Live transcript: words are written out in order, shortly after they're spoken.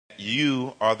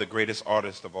you are the greatest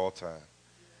artist of all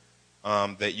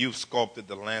time, that you've sculpted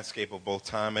the landscape of both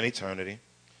time and eternity,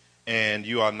 and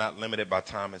you are not limited by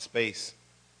time and space.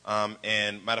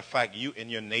 And matter of fact, you in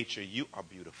your nature, you are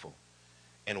beautiful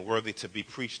and worthy to be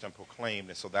preached and proclaimed.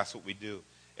 And so that's what we do.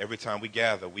 Every time we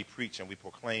gather, we preach and we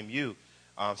proclaim you,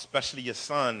 especially your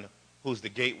son, who's the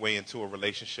gateway into a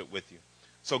relationship with you.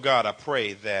 So God, I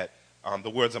pray that the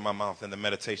words of my mouth and the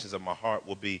meditations of my heart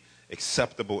will be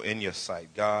acceptable in your sight.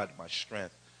 God, my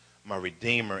strength, my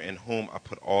Redeemer, in whom I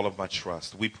put all of my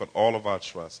trust. We put all of our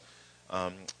trust.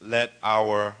 Let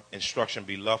our instruction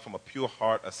be love from a pure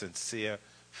heart, a sincere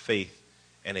faith,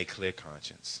 and a clear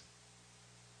conscience.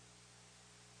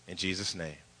 In Jesus'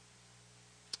 name.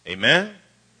 Amen.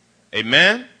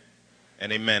 Amen.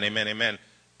 And amen. Amen. Amen.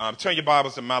 Turn your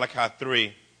Bibles to Malachi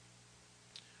 3.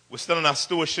 We're still in our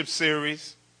stewardship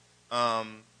series.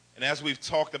 And as we've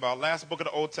talked about, last book of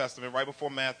the Old Testament, right before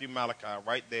Matthew, Malachi,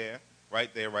 right there,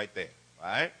 right there, right there. All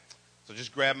right? So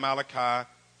just grab Malachi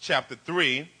chapter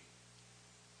 3.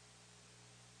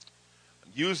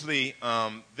 Usually,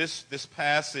 this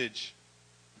passage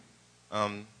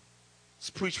is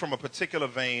preached from a particular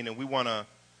vein, and we want to,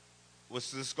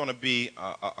 this is going to be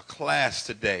a class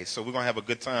today. So we're going to have a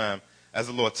good time as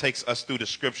the Lord takes us through the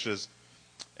scriptures,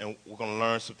 and we're going to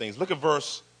learn some things. Look at we're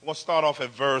going to start off at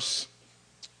verse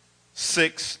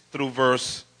 6 through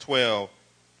verse 12. It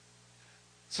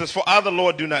says, "For I, the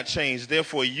Lord, do not change.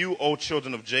 Therefore, you, O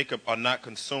children of Jacob, are not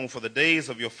consumed. For the days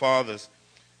of your fathers,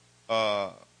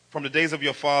 from the days of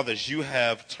your fathers, you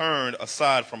have turned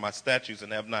aside from my statutes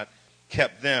and have not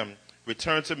kept them.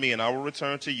 Return to me, and I will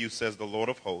return to you, says the Lord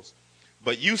of hosts.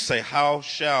 But you say, how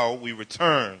shall we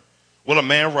return? Will a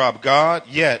man rob God?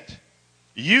 Yet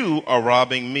you are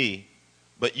robbing me.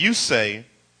 But you say,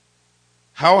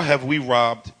 how have we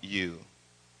robbed you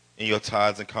in your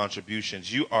tithes and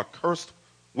contributions? You are cursed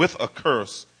with a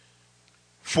curse,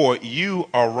 for you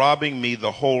are robbing me,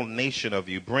 the whole nation of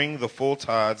you. Bring the full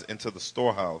tithes into the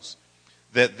storehouse,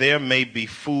 that there may be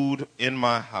food in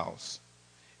my house,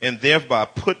 and thereby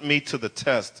put me to the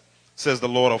test, says the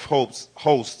Lord of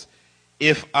hosts,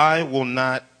 if I will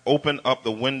not open up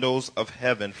the windows of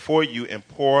heaven for you and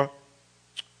pour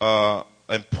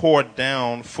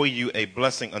down for you a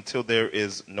blessing until there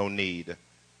is no need.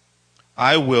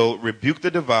 I will rebuke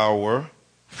the devourer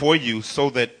for you, so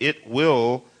that it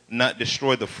will not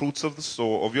destroy the fruits of the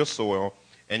soil of your soil,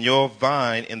 and your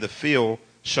vine in the field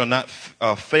shall not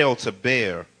fail to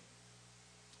bear,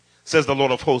 says the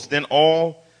Lord of hosts. Then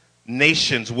all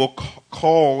nations will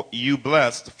call you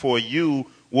blessed, for you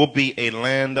will be a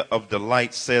land of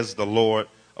delight, says the Lord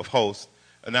of hosts."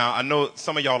 Now, I know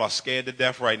some of y'all are scared to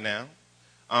death right now,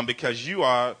 because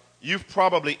you've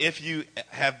probably, if you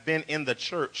have been in the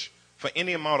church for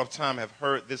any amount of time, have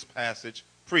heard this passage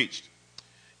preached.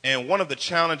 And one of the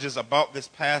challenges about this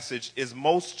passage is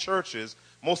most churches,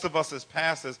 most of us as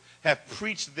pastors, have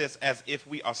preached this as if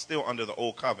we are still under the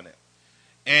old covenant,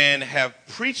 and have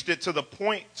preached it to the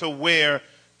point to where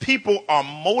people are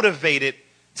motivated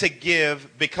to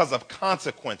give because of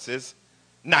consequences,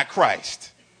 not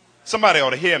Christ. Somebody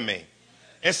ought to hear me.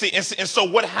 And see, and so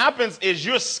what happens is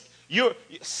your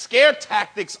scare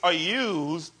tactics are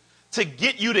used to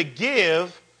get you to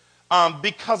give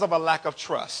because of a lack of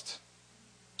trust.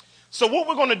 So what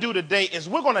we're going to do today is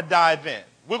we're going to dive in.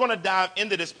 We're going to dive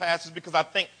into this passage because I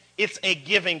think it's a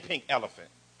giving pink elephant.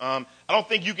 I don't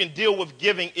think you can deal with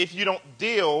giving if you don't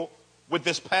deal with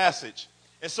this passage.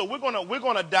 And so we're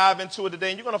going to dive into it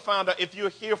today, and you're going to find out, if you're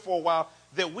here for a while,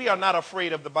 that we are not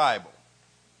afraid of the Bible.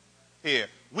 Here,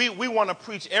 we want to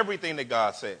preach everything that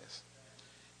God says.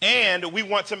 And we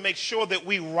want to make sure that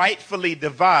we rightfully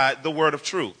divide the word of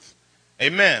truth.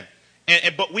 Amen.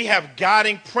 But we have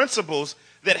guiding principles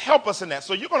that help us in that.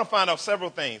 So you're going to find out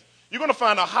several things. You're going to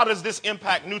find out, how does this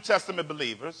impact New Testament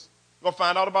believers? You're going to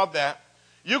find out about that.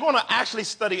 You're going to actually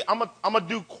study. I'm going to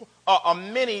do a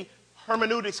mini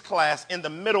hermeneutics class in the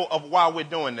middle of while we're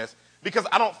doing this, because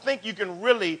I don't think you can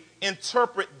really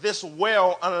interpret this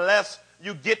well unless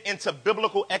you get into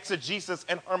biblical exegesis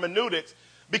and hermeneutics.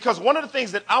 Because one of the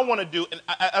things that I want to do, and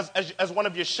as one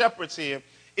of your shepherds here,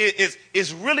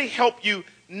 is really help you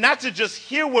not to just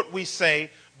hear what we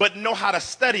say, but know how to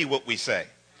study what we say.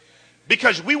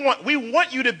 Because we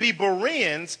want you to be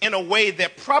Bereans in a way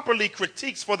that properly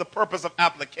critiques for the purpose of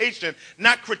application,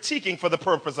 not critiquing for the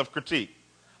purpose of critique.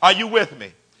 Are you with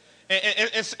me?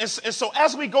 And so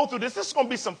as we go through this is going to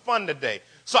be some fun today.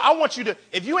 So I want you to,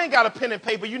 if you ain't got a pen and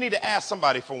paper, you need to ask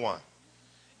somebody for one.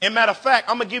 And matter of fact,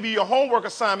 I'm going to give you your homework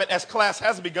assignment as class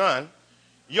has begun.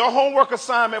 Your homework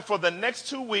assignment for the next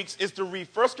 2 weeks is to read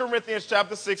 1 Corinthians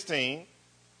chapter 16,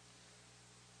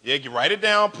 Yeah, you write it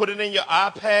down, put it in your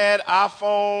iPad,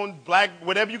 iPhone,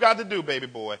 whatever you got to do, baby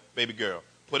boy, baby girl.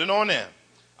 Put it on there.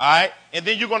 All right? And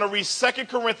then you're going to read 2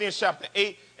 Corinthians chapter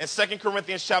 8 and 2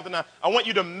 Corinthians chapter 9. I want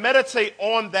you to meditate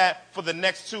on that for the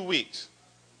next 2 weeks.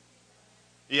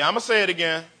 Yeah, I'm going to say it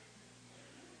again.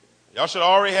 Y'all should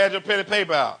already have your pen and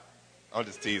paper out. I'm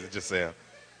just teasing, just saying.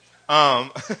 1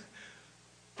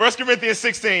 Corinthians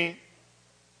 16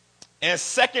 and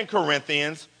 2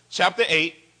 Corinthians chapter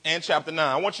 8 and chapter 9.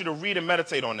 I want you to read and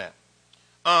meditate on that.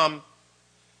 And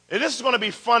this is going to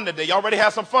be fun today. Y'all ready to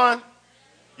have some fun?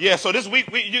 Yeah, so this week,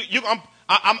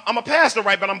 I'm a pastor,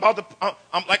 right? But I'm about to,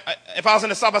 I'm like, if I was in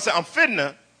the South, I said, I'm fitting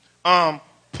to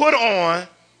put on,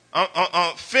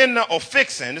 finna or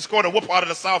fixing. It's called a whoop out of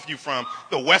the South you from,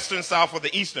 the Western South or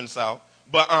the Eastern South.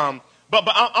 But I'm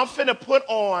finna put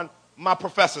on my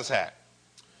professor's hat.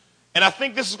 And I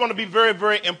think this is going to be very,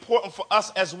 very important for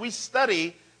us as we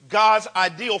study God's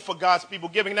ideal for God's people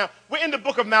giving. Now, we're in the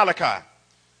book of Malachi.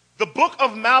 The book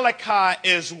of Malachi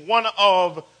is one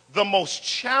of the most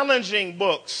challenging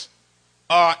books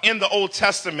in the Old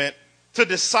Testament to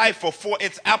decipher for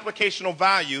its applicational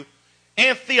value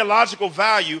and theological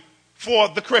value for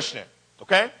the Christian.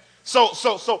 Okay? So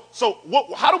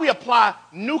how do we apply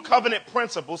new covenant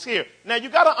principles here? Now, you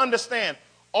got to understand,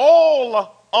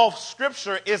 all of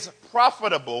Scripture is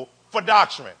profitable for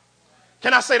doctrine.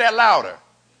 Can I say that louder?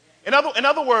 In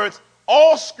other words,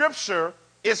 all Scripture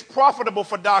is profitable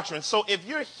for doctrine. So if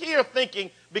you're here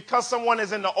thinking because someone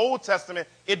is in the Old Testament,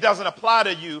 it doesn't apply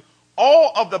to you,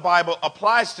 all of the Bible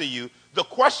applies to you. The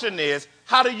question is,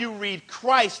 how do you read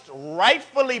Christ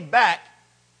rightfully back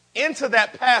into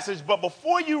that passage? But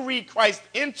before you read Christ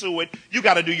into it, you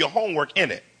got to do your homework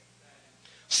in it.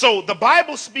 So the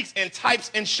Bible speaks in types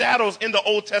and shadows in the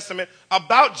Old Testament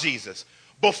about Jesus.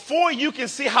 Before you can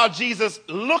see how Jesus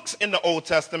looks in the Old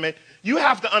Testament, you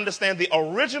have to understand the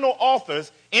original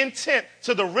author's intent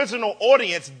to the original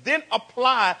audience, then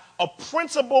apply a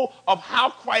principle of how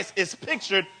Christ is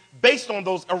pictured based on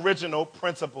those original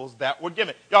principles that were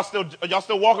given. Y'all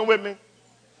still walking with me?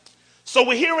 So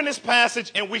we're here in this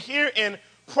passage, and we're here in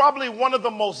probably one of the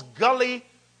most gully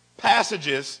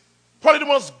passages, probably the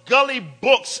most gully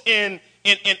books in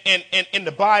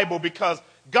the Bible, because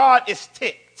God is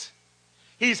ticked.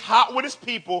 He's hot with his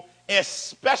people,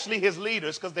 especially his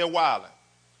leaders, because they're wilding.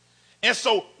 And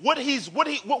so what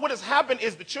has happened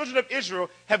is the children of Israel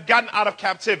have gotten out of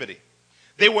captivity.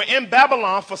 They were in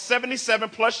Babylon for 77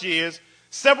 plus years.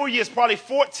 Several years, probably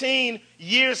 14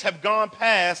 years have gone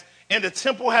past, and the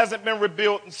temple hasn't been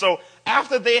rebuilt. And so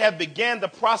after they have began the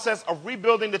process of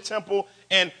rebuilding the temple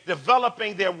and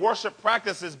developing their worship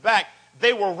practices back,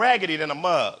 they were raggedy than a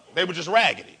mug. They were just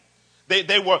raggedy.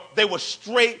 They were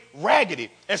straight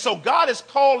raggedy. And so God is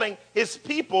calling his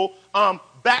people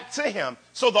back to him.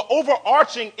 So the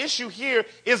overarching issue here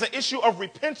is an issue of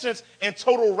repentance and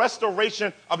total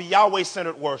restoration of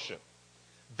Yahweh-centered worship.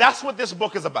 That's what this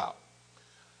book is about.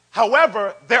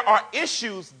 However, there are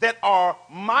issues that are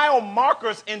mile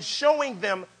markers in showing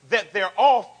them that they're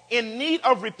off, in need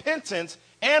of repentance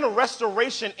and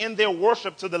restoration in their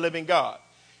worship to the living God.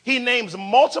 He names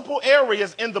multiple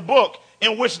areas in the book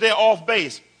in which they're off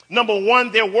base. Number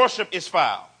one, their worship is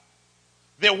foul.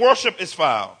 Their worship is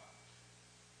foul.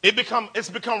 It's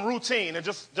become routine and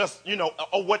just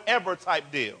a whatever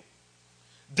type deal.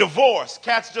 Divorce.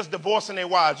 Cats just divorcing their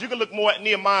wives. You can look more at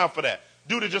Nehemiah for that.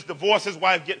 Dude just divorce his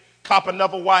wife, cop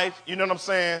another wife. You know what I'm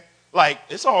saying? Like,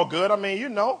 it's all good. I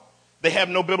mean, they have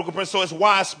no biblical principle, so it's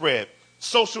widespread.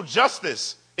 Social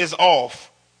justice is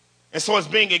off. And so it's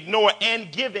being ignored,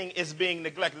 and giving is being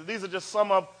neglected. These are just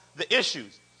some of the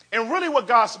issues. And really what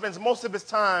God spends most of his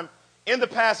time in the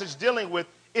passage dealing with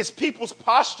is people's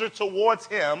posture towards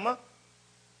him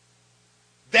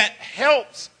that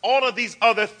helps all of these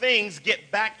other things get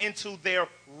back into their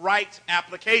right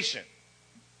application.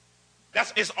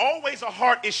 It's always a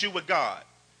heart issue with God.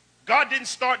 God didn't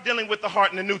start dealing with the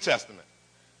heart in the New Testament.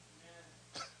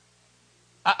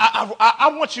 I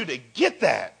want you to get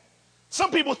that.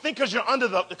 Some people think because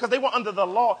they were under the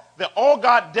law, that all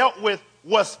God dealt with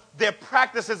was their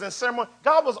practices and ceremony.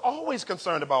 God was always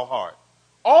concerned about heart.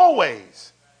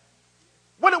 Always.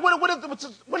 When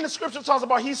the scripture talks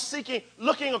about he's seeking,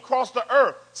 looking across the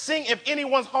earth, seeing if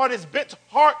anyone's heart is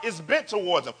bent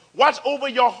towards him. Watch over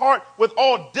your heart with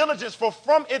all diligence, for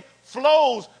from it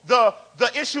flows the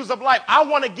issues of life. I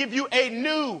want to give you a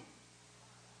new.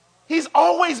 He's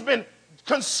always been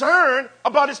concerned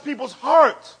about his people's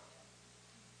heart.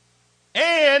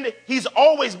 And he's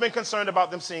always been concerned about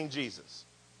them seeing Jesus.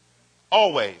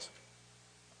 Always.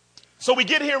 So we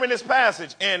get here in this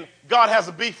passage, and God has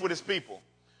a beef with his people,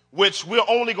 which we're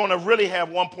only going to really have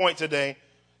one point today.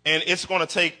 And it's going to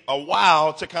take a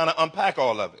while to kind of unpack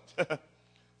all of it.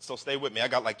 So stay with me. I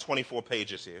got like 24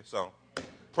 pages here. So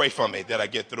pray for me that I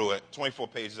get through it. 24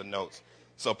 pages of notes.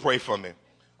 So pray for me.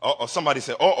 Uh-oh. Somebody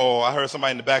said, uh-oh. I heard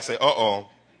somebody in the back say, uh-oh.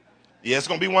 Yeah, it's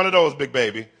going to be one of those, big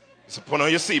baby. So put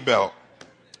on your seatbelt. All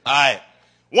right.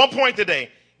 1 point today.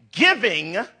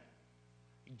 Giving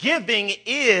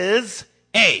is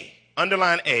a,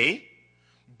 underline a,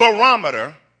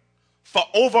 barometer for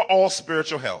overall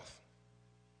spiritual health.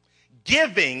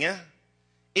 Giving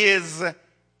is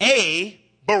a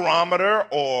barometer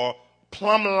or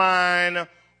plumb line,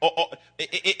 or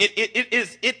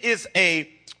it is a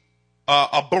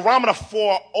barometer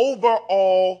for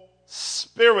overall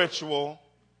spiritual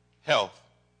health.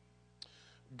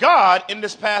 God in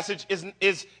this passage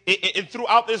is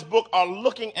throughout this book are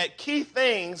looking at key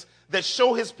things that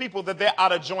show his people that they're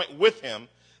out of joint with him.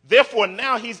 Therefore,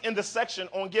 now he's in the section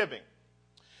on giving.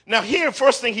 Now here,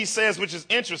 first thing he says, which is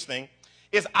interesting,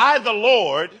 is I, the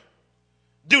Lord,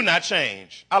 do not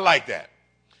change. I like that.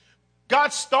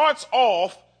 God starts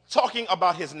off talking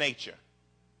about his nature.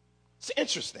 It's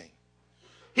interesting.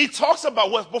 He talks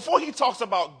about before he talks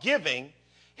about giving,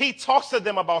 he talks to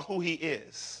them about who he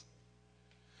is.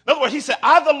 In other words, he said,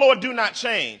 I, the Lord, do not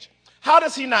change. How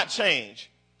does he not change?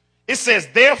 It says,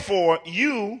 therefore,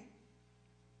 you,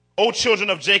 O children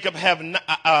of Jacob,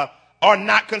 are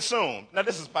not consumed. Now,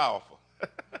 this is powerful.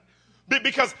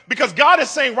 because God is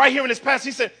saying right here in this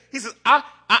passage, he says,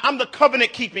 I'm the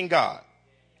covenant-keeping God.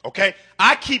 Okay?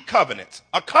 I keep covenants.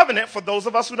 A covenant, for those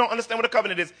of us who don't understand what a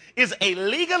covenant is a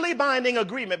legally binding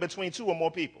agreement between two or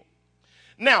more people.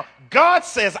 Now, God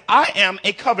says, I am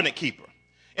a covenant keeper.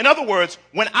 In other words,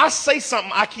 when I say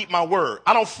something, I keep my word.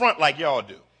 I don't front like y'all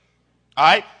do. All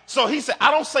right? So he said, I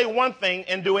don't say one thing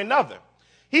and do another.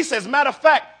 He says, matter of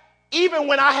fact, even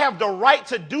when I have the right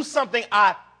to do something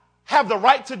I have the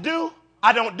right to do,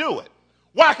 I don't do it.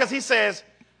 Why? Because he says,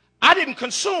 I didn't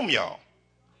consume y'all.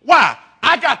 Why?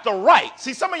 I got the right.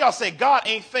 See, some of y'all say God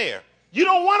ain't fair. You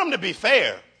don't want him to be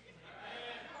fair.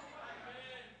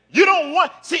 You don't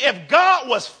want, see, if God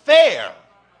was fair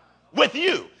with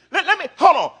you, let me,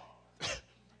 hold on.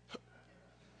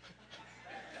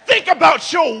 Think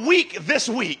about your week this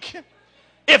week.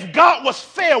 If God was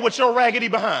fair with your raggedy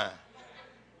behind.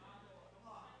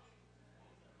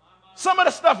 Some of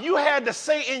the stuff you had to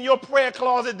say in your prayer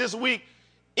closet this week,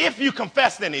 if you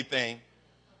confessed anything,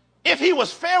 if he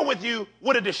was fair with you,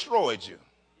 would have destroyed you.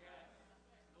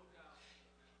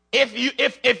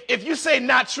 If you say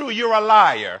not true, you're a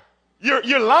liar.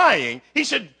 You're lying. He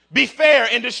should be fair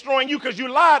in destroying you because you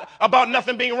lied about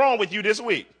nothing being wrong with you this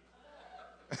week.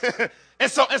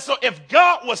 and so if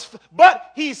God was,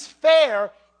 but he's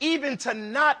fair even to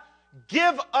not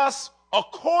give us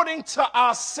according to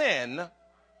our sin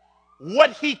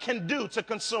what he can do to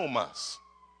consume us.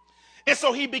 And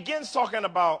so he begins talking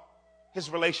about his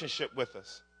relationship with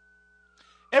us.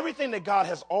 Everything that God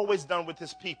has always done with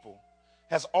his people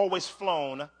has always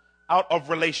flown out of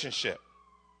relationship.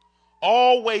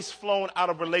 Always flown out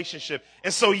of relationship.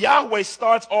 And so Yahweh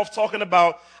starts off talking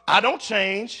about, I don't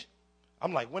change.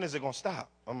 I'm like, when is it going to stop?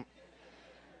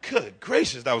 Good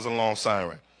gracious, that was a long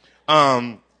siren.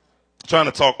 Trying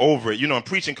to talk over it. You know, in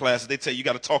preaching classes, they tell you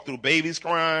got to talk through babies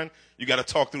crying. You got to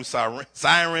talk through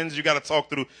sirens. You got to talk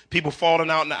through people falling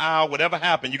out in the aisle. Whatever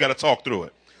happened, you got to talk through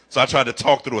it. So I tried to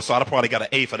talk through it. So I probably got an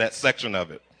A for that section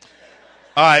of it.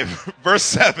 All right, verse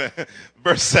 7.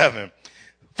 Verse 7.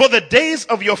 From the days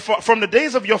of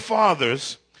your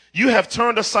fathers, you have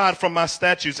turned aside from my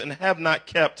statutes and have not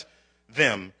kept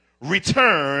them.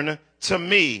 Return to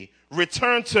me.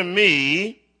 Return to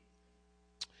me,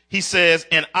 he says,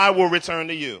 and I will return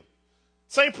to you.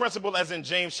 Same principle as in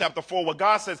James chapter 4, where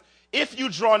God says, if you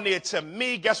draw near to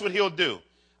me, guess what he'll do?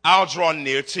 I'll draw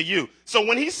near to you. So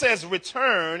when he says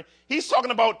return, he's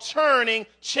talking about turning,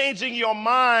 changing your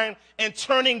mind, and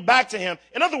turning back to him.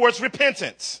 In other words,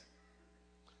 repentance.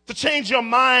 To change your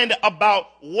mind about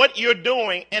what you're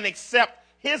doing and accept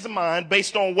his mind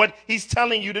based on what he's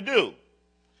telling you to do.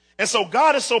 And so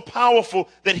God is so powerful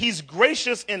that he's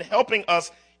gracious in helping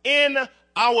us in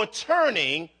our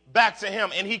turning back to him.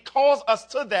 And he calls us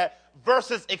to that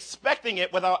versus expecting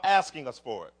it without asking us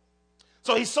for it.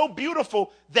 So he's so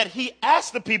beautiful that he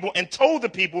asked the people and told the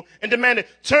people and demanded,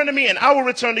 turn to me and I will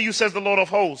return to you, says the Lord of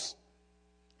hosts.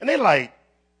 And they're like,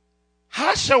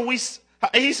 how shall we?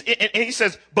 And he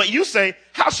says, but you say,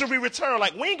 how should we return?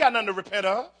 Like, we ain't got nothing to repent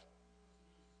of.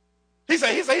 He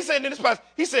said in this passage,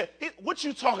 he said, what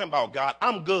you talking about, God?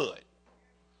 I'm good.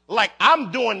 Like,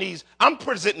 I'm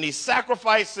presenting these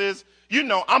sacrifices. You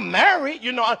know, I'm married.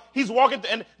 You know, he's walking,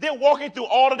 and they're walking through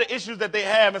all of the issues that they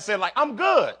have and saying, like, I'm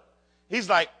good. He's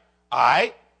like, all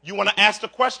right, You want to ask the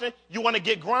question? You want to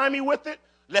get grimy with it?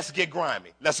 Let's get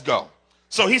grimy. Let's go.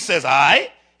 So he says, all right.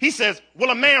 He says, will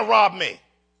a man rob me?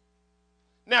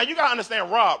 Now, you got to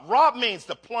understand rob. Rob means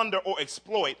to plunder or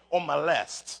exploit or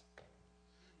molest,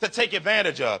 to take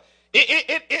advantage of.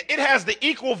 It has the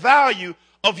equal value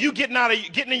of you getting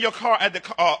in your car at the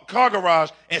car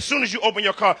garage, and as soon as you open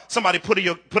your car, somebody put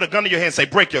a gun in your hand and say,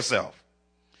 break yourself.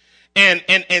 And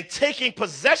taking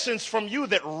possessions from you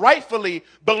that rightfully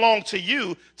belong to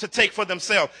you to take for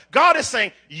themselves. God is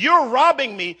saying, you're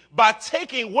robbing me by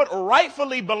taking what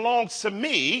rightfully belongs to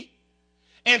me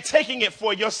and taking it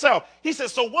for yourself. He said,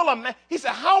 he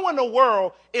said, how in the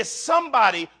world is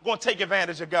somebody going to take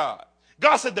advantage of God?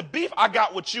 God said, the beef I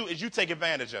got with you is you take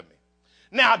advantage of me.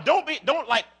 Now, don't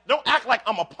act like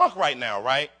I'm a punk right now,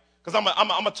 right? Because I'm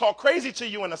going to talk crazy to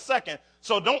you in a second.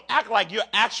 So don't act like you're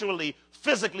actually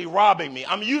physically robbing me.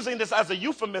 I'm using this as a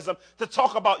euphemism to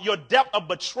talk about your depth of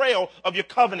betrayal of your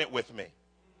covenant with me.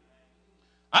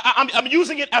 I'm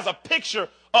using it as a picture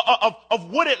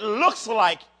of what it looks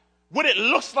like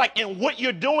and what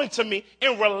you're doing to me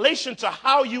in relation to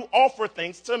how you offer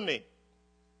things to me.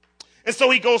 And so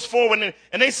he goes forward and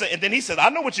then he says, I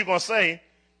know what you're going to say.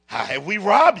 How have we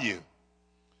robbed you?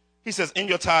 He says, in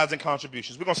your tithes and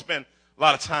contributions. We're going to spend a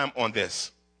lot of time on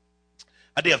this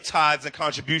idea of tithes and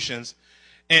contributions.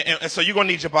 And so you're going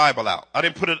to need your Bible out. I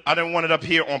didn't want it up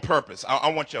here on purpose. I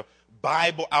want your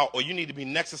Bible out, or you need to be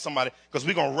next to somebody, because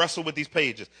we're going to wrestle with these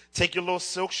pages. Take your little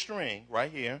silk string right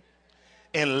here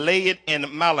and lay it in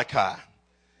Malachi.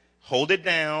 Hold it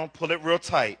down, pull it real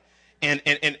tight, and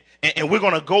we're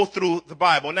going to go through the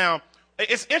Bible. Now,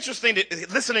 it's interesting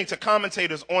listening to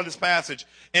commentators on this passage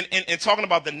and talking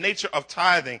about the nature of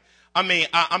tithing.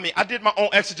 I did my own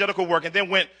exegetical work and then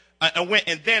went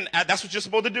and then that's what you're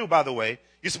supposed to do, by the way.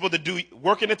 You're supposed to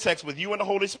work in the text with you and the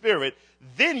Holy Spirit.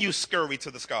 Then you scurry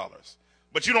to the scholars.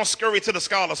 But you don't scurry to the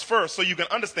scholars first so you can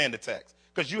understand the text,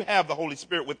 because you have the Holy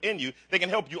Spirit within you. They can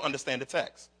help you understand the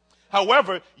text.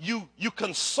 However, you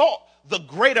consult the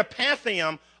greater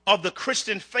pantheon of the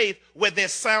Christian faith where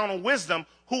there's sound wisdom,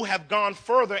 who have gone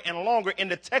further and longer in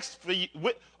the text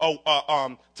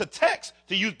to text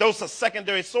to use those as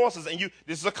secondary sources. And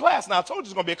this is a class. Now, I told you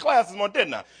it's going to be a class this morning,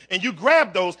 didn't I? And you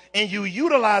grab those and you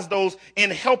utilize those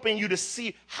in helping you to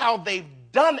see how they've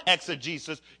done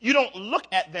exegesis. You don't look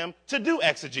at them to do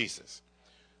exegesis,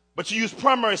 but you use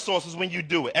primary sources when you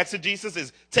do it. Exegesis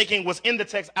is taking what's in the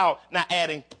text out, not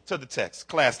adding to the text.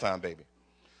 Class time, baby.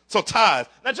 So tithes.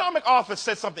 Now, John MacArthur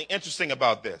said something interesting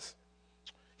about this.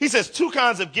 He says two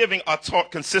kinds of giving are taught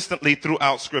consistently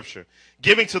throughout Scripture.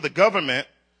 Giving to the government,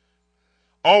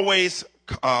 always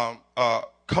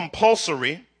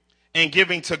compulsory, and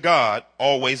giving to God,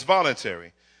 always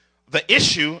voluntary. The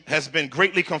issue has been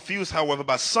greatly confused, however,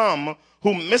 by some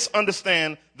who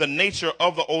misunderstand the nature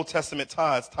of the Old Testament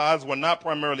tithes. Tithes were not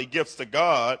primarily gifts to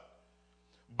God,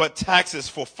 but taxes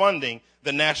for funding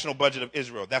the national budget of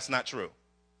Israel. That's not true.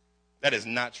 That is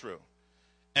not true.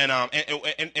 And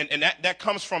that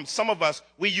comes from some of us.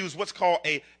 We use what's called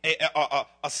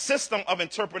a system of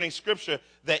interpreting Scripture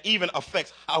that even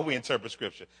affects how we interpret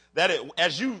Scripture.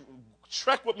 As you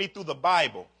trek with me through the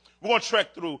Bible, we're going to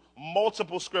trek through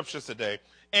multiple Scriptures today,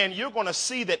 and you're going to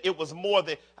see that it was more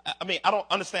than. I don't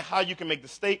understand how you can make the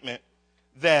statement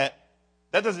that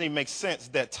doesn't even make sense,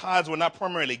 that tithes were not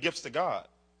primarily gifts to God.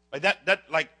 That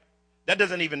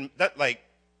doesn't even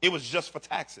it was just for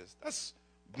taxes. That's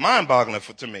mind-boggling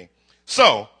to me.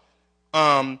 So,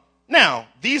 now,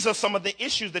 these are some of the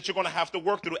issues that you're going to have to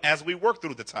work through as we work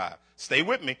through the tithe. Stay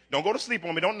with me. Don't go to sleep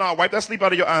on me. Don't wipe that sleep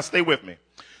out of your eyes. Stay with me.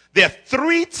 There are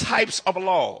three types of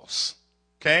laws,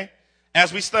 okay,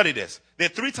 as we study this. There are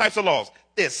three types of laws.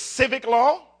 There's civic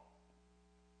law,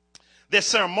 there's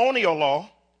ceremonial law,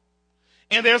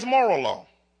 and there's moral law.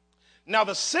 Now,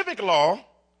 the civic law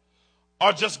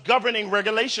are just governing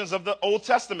regulations of the Old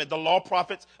Testament, the law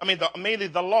prophets, mainly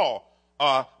the law,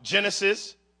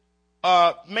 Genesis,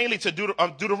 mainly to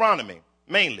Deuteronomy,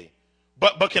 mainly,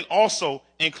 but can also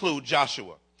include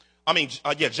Joshua.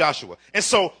 Joshua. And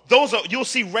so you'll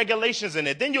see regulations in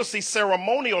it. Then you'll see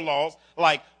ceremonial laws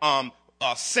like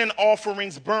sin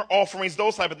offerings, burnt offerings,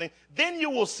 those type of things. Then you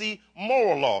will see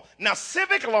moral law. Now,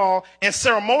 civic law and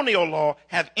ceremonial law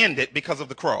have ended because of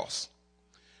the cross.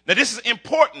 Now, this is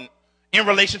important in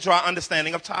relation to our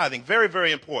understanding of tithing. Very,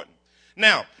 very important.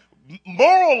 Now,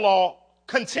 moral law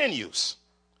continues.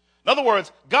 In other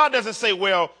words, God doesn't say,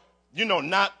 well,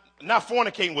 not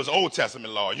fornicating was Old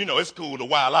Testament law. It's cool to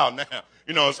wild out now.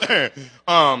 You know what I'm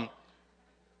saying?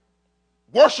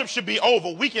 worship should be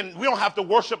over. We don't have to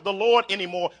worship the Lord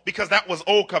anymore because that was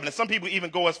old covenant. Some people even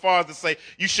go as far as to say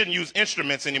you shouldn't use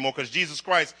instruments anymore because Jesus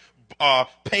Christ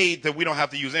paid that we don't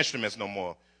have to use instruments no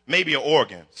more. Maybe an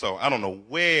organ. So I don't know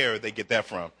where they get that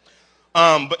from.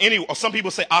 But anyway, some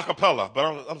people say a cappella, but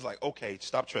I was like, okay,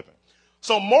 stop tripping.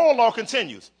 So moral law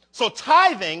continues. So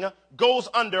tithing goes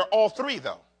under all three,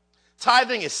 though.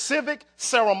 Tithing is civic,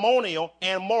 ceremonial,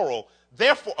 and moral.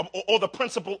 Therefore, or the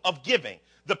principle of giving.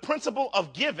 The principle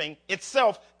of giving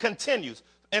itself continues.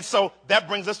 And so that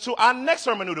brings us to our next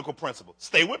hermeneutical principle.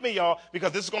 Stay with me, y'all,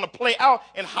 because this is going to play out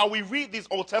in how we read these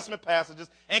Old Testament passages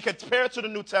and compare it to the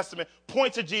New Testament,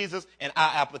 point to Jesus and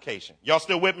our application. Y'all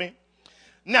still with me?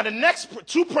 Now, the next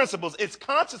two principles is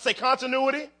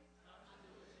continuity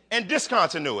and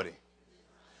discontinuity.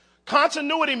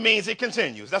 Continuity means it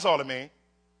continues. That's all it means.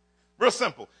 Real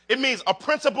simple. It means a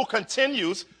principle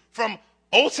continues from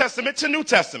Old Testament to New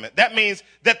Testament. That means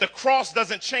that the cross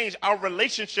doesn't change our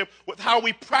relationship with how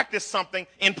we practice something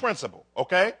in principle,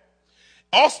 okay?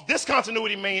 Also,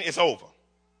 discontinuity means it's over.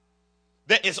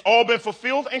 That it's all been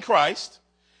fulfilled in Christ,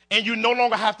 and you no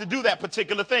longer have to do that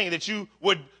particular thing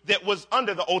that was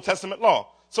under the Old Testament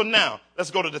law. So now,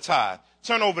 let's go to the tithe.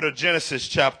 Turn over to Genesis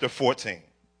chapter 14.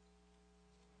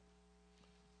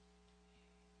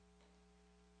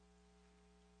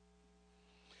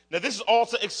 Now, this is all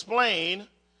to explain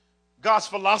God's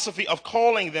philosophy of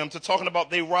calling them to talking about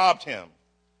they robbed him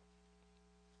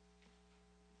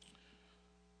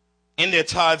in their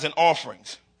tithes and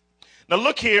offerings. Now,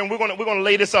 look here, and we're going to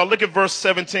lay this out. Look at verse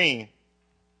 17.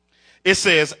 It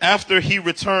says, after he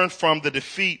returned from the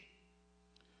defeat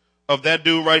of that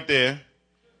dude right there,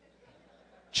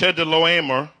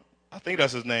 Chedorlaomer, I think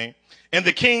that's his name, and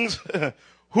the kings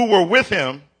who were with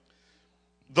him,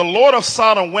 the Lord of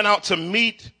Sodom went out to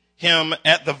meet him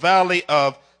at the valley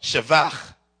of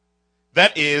Shavach.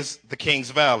 That is the king's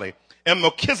valley. And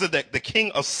Melchizedek, the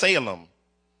king of Salem,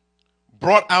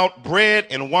 brought out bread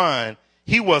and wine.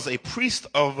 He was a priest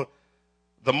of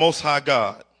the Most High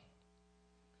God.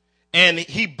 And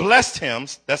he blessed him,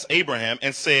 that's Abraham,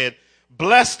 and said,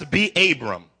 blessed be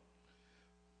Abram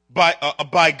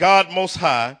by God Most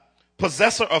High,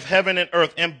 possessor of heaven and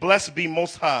earth, and blessed be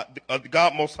Most High,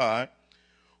 God Most High,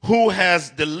 who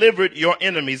has delivered your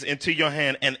enemies into your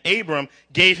hand. And Abram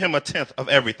gave him 1/10 of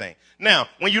everything. Now,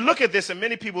 when you look at this, and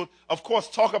many people, of course,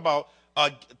 talk about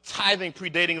tithing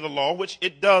predating the law, which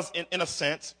it does in a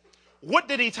sense. What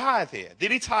did he tithe here?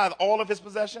 Did he tithe all of his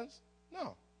possessions?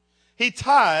 No. He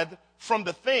tithed from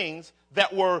the things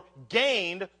that were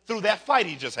gained through that fight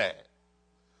he just had.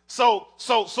 So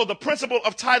the principle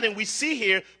of tithing we see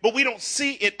here, but we don't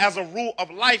see it as a rule of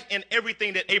life in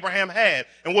everything that Abraham had.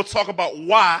 And we'll talk about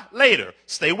why later.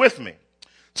 Stay with me.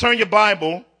 Turn your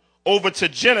Bible over to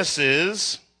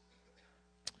Genesis.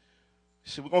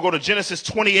 So we're going to go to Genesis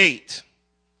 28.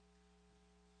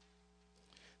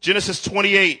 Genesis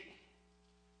 28,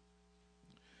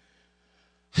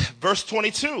 verse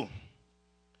 22.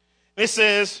 It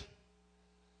says,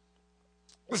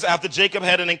 this is after Jacob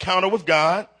had an encounter with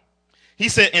God. He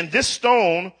said, and this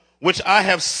stone which I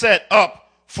have set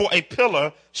up for a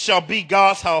pillar shall be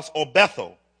God's house, or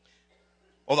Bethel,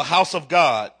 or the house of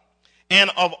God.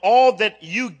 And of all that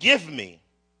you give me,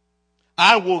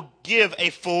 I will give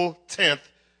a full 10th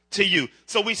to you.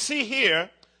 So we see here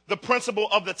the principle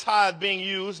of the tithe being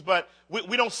used, but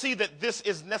we don't see that this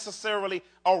is necessarily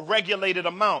a regulated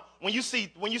amount. When you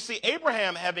see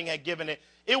Abraham having given it,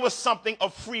 it was something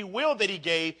of free will that he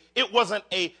gave. It wasn't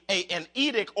an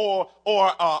edict or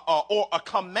a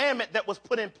commandment that was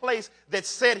put in place that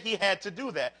said he had to do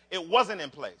that. It wasn't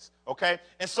in place. Okay,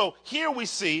 and so here we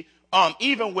see.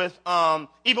 Even with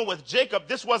Jacob,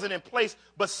 this wasn't in place,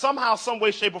 but somehow, some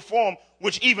way, shape, or form,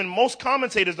 which even most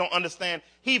commentators don't understand,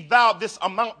 he vowed this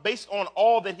amount based on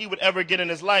all that he would ever get in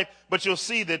his life. But you'll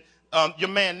see that your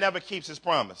man never keeps his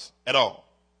promise at all.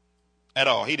 At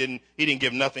all. He didn't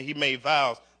give nothing. He made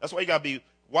vows. That's why you got to be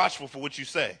watchful for what you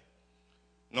say.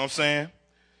 You know what I'm saying?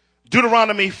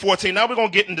 Deuteronomy 14. Now we're going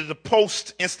to get into the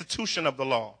post-institution of the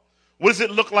law. What does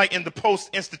it look like in the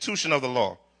post-institution of the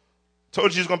law?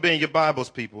 Told you it's going to be in your Bibles,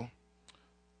 people.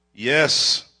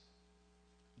 Yes.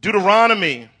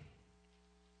 Deuteronomy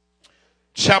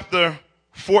chapter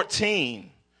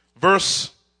 14,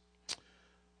 we'll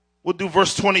do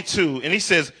verse 22. And he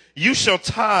says, you shall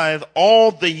tithe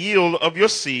all the yield of your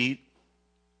seed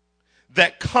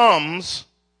that comes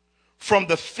from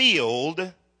the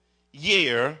field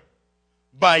year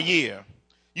by year.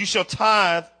 You shall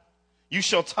tithe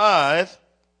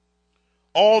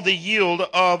all the yield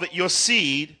of your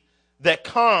seed that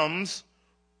comes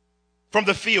from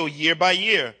the field year by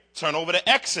year. Turn over to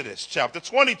Exodus chapter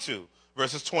 22,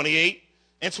 verses 28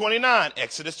 and 29.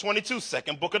 Exodus 22,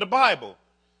 second book of the Bible.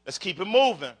 Let's keep it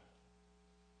moving.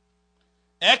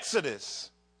 Exodus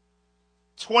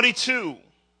 22.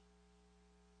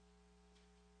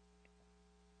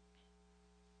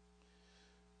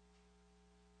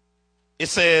 It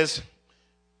says,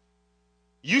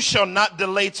 you shall not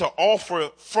delay to offer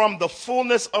from the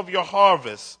fullness of your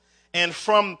harvest and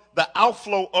from the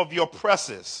outflow of your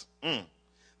presses.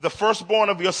 The firstborn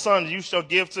of your sons you shall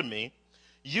give to me.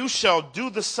 You shall do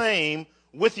the same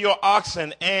with your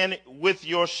oxen and with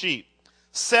your sheep.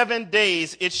 7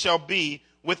 days it shall be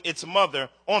with its mother.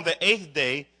 On the 8th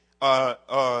day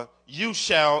you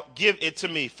shall give it to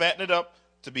me. Fatten it up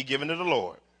to be given to the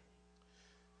Lord.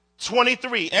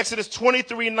 23, Exodus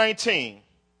 23:19.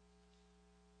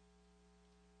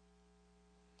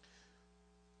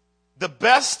 The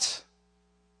best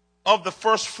of the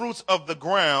first fruits of the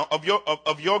ground,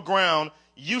 of your ground,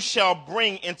 you shall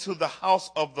bring into the house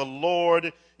of the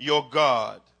Lord your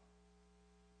God.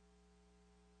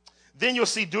 Then you'll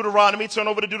see Deuteronomy. Turn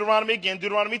over to Deuteronomy again.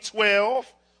 Deuteronomy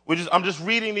 12. I'm just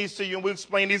reading these to you, and we'll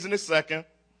explain these in a second.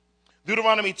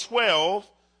 Deuteronomy 12,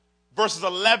 verses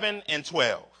 11 and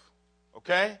 12.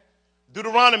 Okay?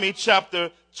 Deuteronomy chapter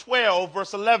 12,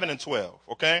 verse 11 and 12.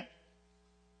 Okay?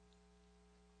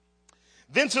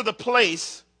 Then to the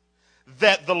place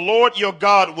that the Lord your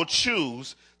God will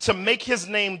choose to make his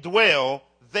name dwell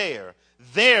there.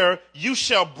 There you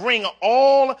shall bring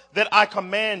all that I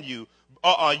command you,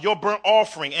 your burnt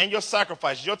offering and your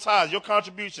sacrifice, your tithes, your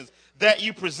contributions that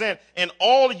you present, and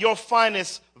all your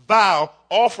finest vow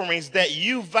offerings that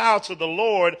you vow to the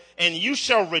Lord, and you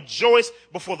shall rejoice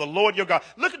before the Lord your God.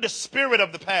 Look at the spirit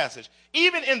of the passage.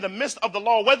 Even in the midst of the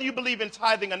law, whether you believe in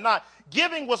tithing or not,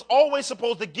 giving was always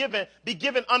supposed to be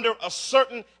given under a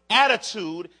certain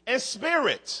attitude and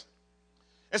spirit.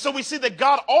 And so we see that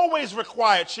God always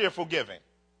required cheerful giving.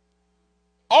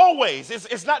 Always.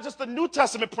 It's not just a New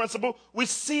Testament principle. We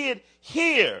see it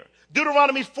here.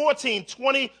 Deuteronomy 14,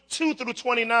 22 through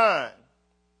 29.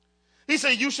 He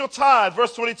said, you shall tithe,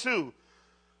 verse 22,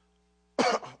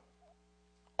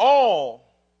 all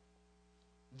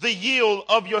the yield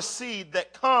of your seed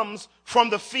that comes from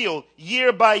the field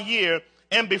year by year,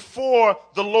 and before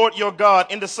the Lord your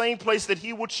God in the same place that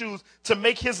he will choose to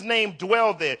make his name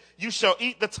dwell there. You shall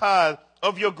eat the tithe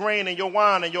of your grain and your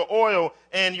wine and your oil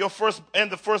and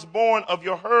the firstborn of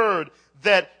your herd,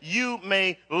 that you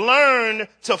may learn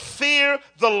to fear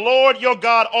the Lord your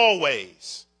God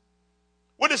always.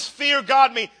 What does fear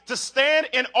God mean? To stand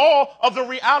in awe of the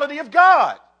reality of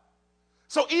God.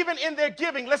 So even in their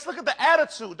giving, let's look at the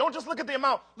attitude. Don't just look at the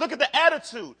amount. Look at the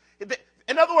attitude.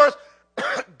 In other words,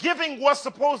 giving was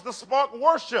supposed to spark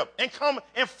worship and come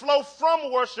and flow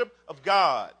from worship of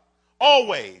God.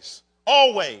 Always,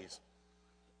 always.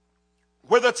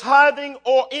 Whether tithing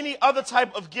or any other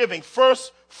type of giving,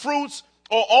 first fruits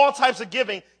or all types of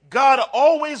giving, God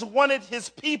always wanted his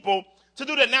people to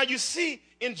do that. Now you see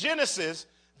in Genesis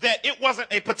that it wasn't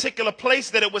a particular place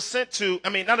that it was sent to. I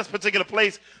mean, not a particular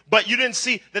place, but you didn't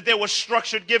see that there was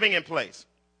structured giving in place.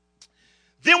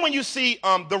 Then when you see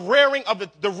the rearing of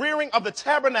the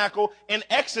tabernacle in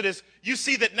Exodus, you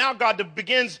see that now God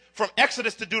begins from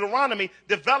Exodus to Deuteronomy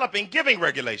developing giving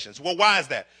regulations. Well, why is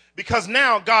that? Because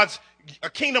now God's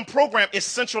kingdom program is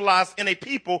centralized in a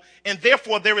people, and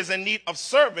therefore there is a need of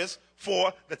service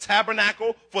for the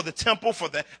tabernacle, for the temple, for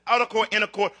the outer court, inner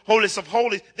court, holiest of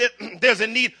holies. There's a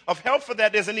need of help for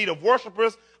that. There's a need of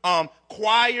worshipers,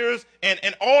 choirs,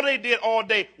 and all they did all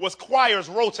day was choirs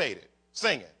rotated,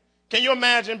 singing. Can you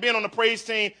imagine being on the praise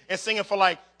team and singing for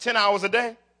like 10 hours a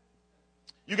day?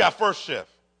 You got first shift.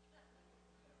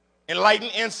 And lighting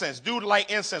incense. Dude, light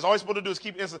incense. All you're supposed to do is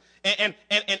keep incense. And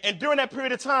during that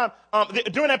period of time,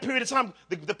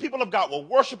 the people of God were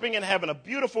worshiping and having a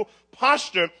beautiful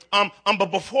posture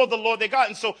but before the Lord their God.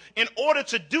 And so in order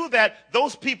to do that,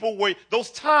 those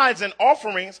tithes and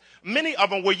offerings, many of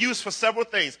them were used for several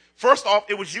things. First off,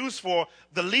 it was used for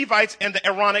the Levites and the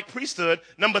Aaronic priesthood.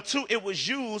 Number two, it was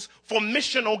used for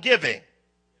missional giving.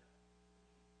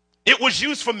 It was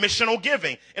used for missional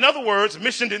giving. In other words,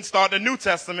 mission didn't start in the New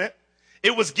Testament.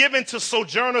 It was given to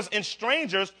sojourners and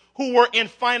strangers who were in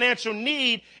financial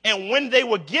need, and when they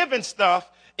were given stuff,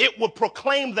 it would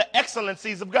proclaim the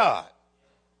excellencies of God.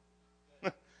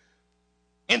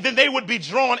 And then they would be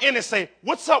drawn in and say,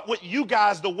 what's up with you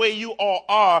guys the way you all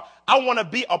are? I want to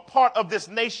be a part of this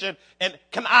nation, and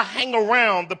can I hang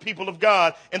around the people of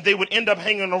God? And they would end up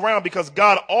hanging around because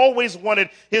God always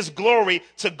wanted his glory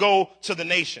to go to the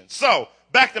nation. So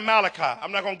back to Malachi.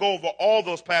 I'm not going to go over all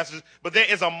those passages, but there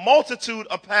is a multitude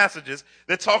of passages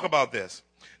that talk about this.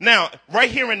 Now, right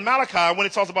here in Malachi, when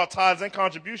it talks about tithes and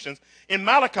contributions, in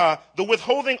Malachi, the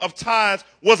withholding of tithes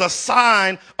was a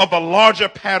sign of a larger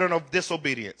pattern of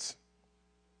disobedience.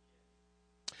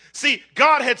 See,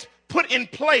 God had put in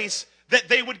place that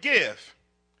they would give.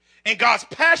 And God's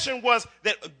passion was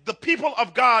that the people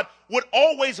of God would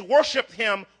always worship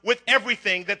him with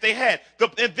everything that they had.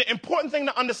 The important thing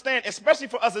to understand, especially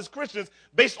for us as Christians,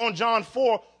 based on John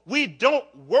 4, we don't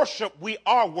worship, we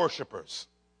are worshipers.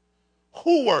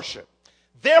 Who worship?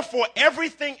 Therefore,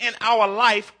 everything in our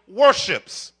life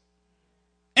worships.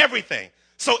 Everything.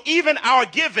 So even our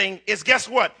giving is, guess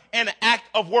what? An act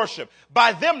of worship.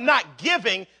 By them not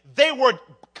giving, they were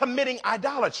committing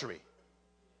idolatry.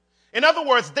 In other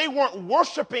words, they weren't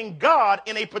worshiping God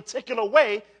in a particular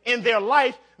way in their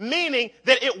life, meaning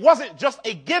that it wasn't just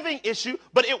a giving issue,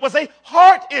 but it was a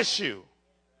heart issue.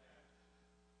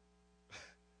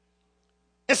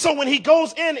 And so when he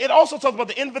goes in, it also talks about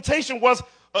the invitation was,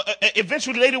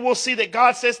 eventually later we'll see that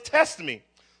God says, test me.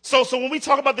 So when we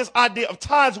talk about this idea of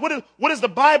tithes, what does the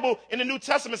Bible in the New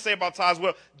Testament say about tithes?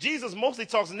 Well, Jesus mostly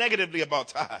talks negatively about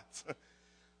tithes.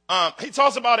 He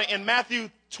talks about it in Matthew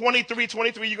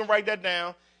 23, you can write that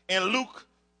down, and Luke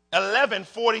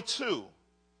 11:42.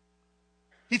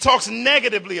 He talks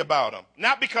negatively about them.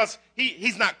 Not because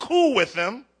he's not cool with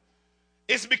them.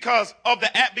 It's because of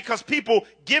because people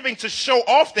giving to show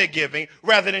off their giving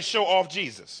rather than show off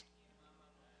Jesus.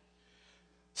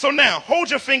 So now, hold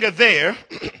your finger there,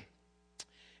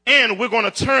 and we're going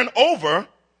to turn over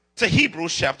to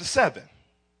Hebrews chapter 7.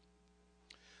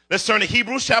 Let's turn to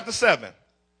Hebrews chapter 7.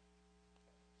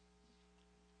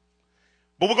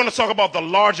 But we're going to talk about the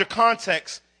larger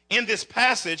context in this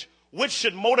passage, which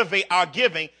should motivate our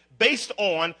giving based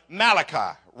on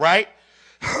Malachi, right?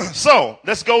 So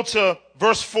let's go to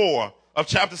verse 4 of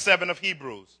chapter 7 of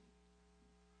Hebrews.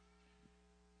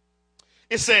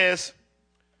 It says,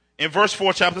 in verse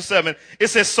 4, chapter 7, it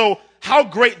says, so how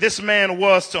great this man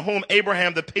was to whom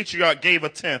Abraham the patriarch gave a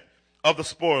tenth of the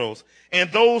spoils.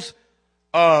 And those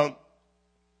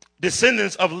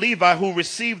descendants of Levi who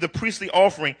received the priestly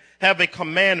offering have a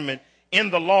commandment in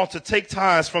the law to take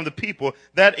tithes from the people,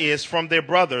 that is, from their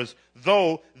brothers,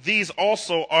 though these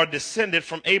also are descended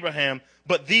from Abraham.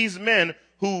 But these men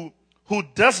who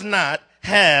does not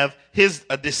have his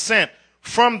descent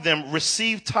from them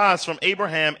received tithes from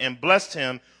Abraham and blessed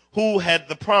him who had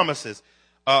the promises.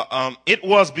 It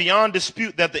was beyond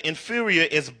dispute that the inferior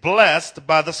is blessed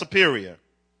by the superior.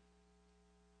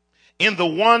 In the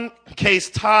one case,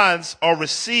 tithes are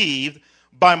received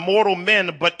by mortal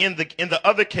men, but in the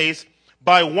other case,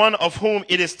 by one of whom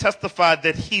it is testified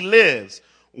that he lives.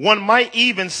 One might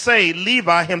even say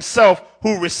Levi himself,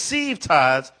 who received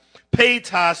tithes, paid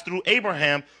tithes through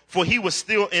Abraham, for he was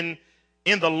still in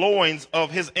the loins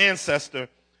of his ancestor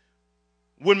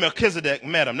when Melchizedek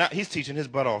met him. Now, he's teaching his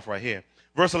butt off right here.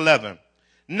 Verse 11.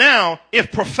 Now,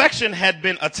 if perfection had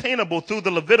been attainable through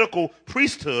the Levitical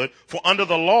priesthood, for under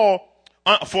the law,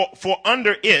 for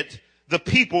under it the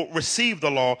people received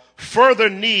the law, further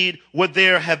need would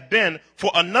there have been for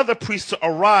another priest to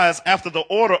arise after the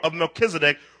order of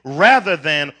Melchizedek, rather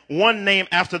than one named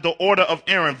after the order of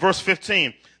Aaron. Verse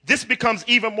 15. This becomes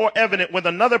even more evident when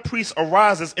another priest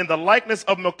arises in the likeness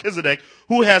of Melchizedek,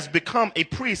 who has become a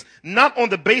priest, not on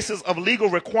the basis of legal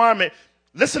requirement.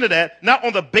 Listen to that. Not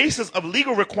on the basis of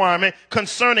legal requirement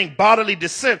concerning bodily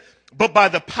descent, but by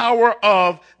the power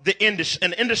of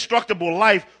an indestructible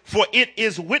life, for it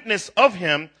is witness of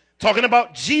him, talking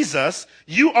about Jesus,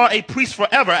 you are a priest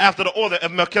forever after the order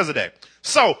of Melchizedek.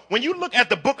 So when you look at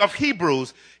the book of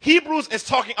Hebrews, Hebrews is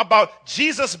talking about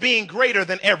Jesus being greater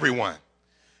than everyone.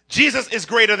 Jesus is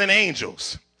greater than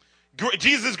angels.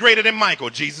 Jesus is greater than Michael.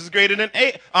 Jesus is greater than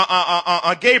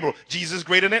Gabriel. Jesus is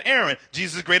greater than Aaron.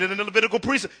 Jesus is greater than the Levitical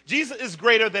priesthood. Jesus is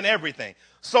greater than everything.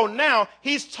 So now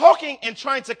he's talking and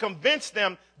trying to convince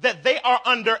them that they are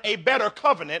under a better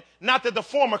covenant, not that the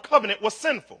former covenant was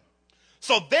sinful.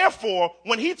 So therefore,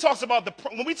 when we talk about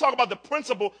the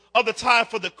principle of the tithe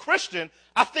for the Christian,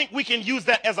 I think we can use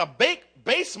that as a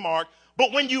base mark.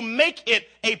 But when you make it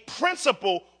a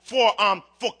principle for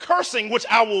cursing, which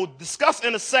I will discuss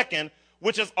in a second,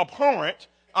 which is abhorrent,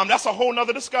 that's a whole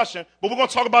nother discussion, but we're going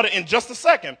to talk about it in just a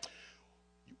second.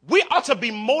 We ought to be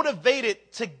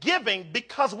motivated to giving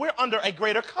because we're under a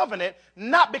greater covenant,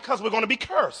 not because we're going to be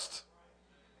cursed.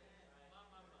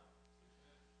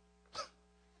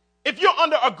 If you're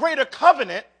under a greater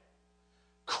covenant,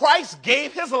 Christ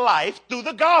gave his life through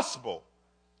the gospel.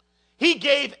 He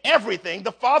gave everything.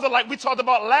 The Father, like we talked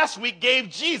about last week, gave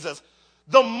Jesus.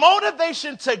 The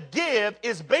motivation to give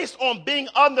is based on being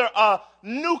under a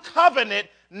new covenant,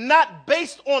 not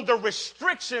based on the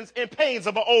restrictions and pains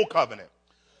of an old covenant.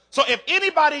 So if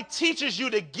anybody teaches you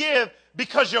to give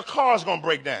because your car's going to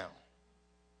break down,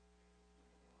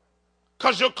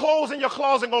 because your clothes in your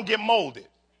closet are going to get molded,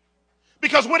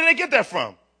 because where did they get that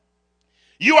from?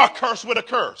 You are cursed with a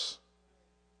curse.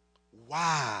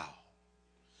 Wow.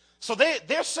 So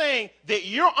they're saying that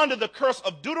you're under the curse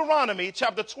of Deuteronomy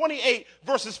chapter 28,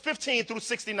 verses 15 through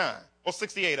 69, or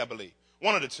 68, I believe.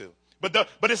 One of the two. But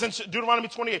it's in Deuteronomy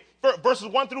 28. Verses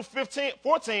 1 through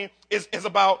 14 is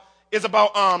about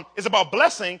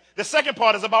blessing. The second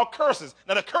part is about curses.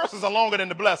 Now the curses are longer than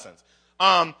the blessings.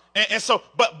 But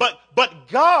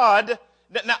God,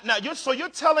 so you're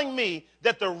telling me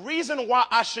that the reason why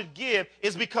I should give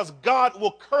is because God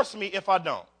will curse me if I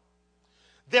don't.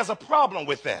 There's a problem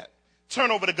with that. Turn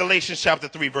over to Galatians chapter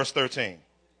 3, verse 13.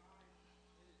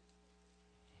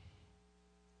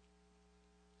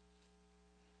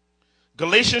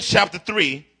 Galatians chapter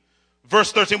 3,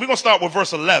 verse 13. We're going to start with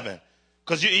verse 11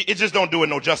 because it just don't do it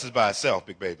no justice by itself,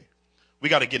 big baby. We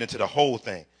got to get into the whole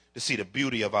thing to see the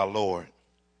beauty of our Lord.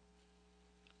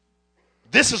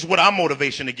 This is what our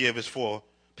motivation to give is for,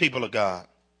 people of God.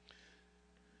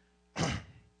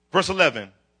 Verse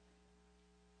 11.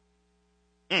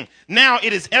 Now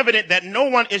it is evident that no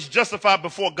one is justified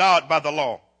before God by the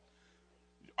law.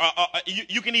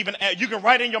 You can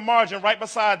write in your margin right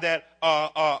beside that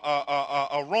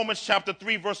Romans chapter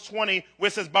 3 verse 20 where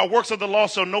it says, by works of the law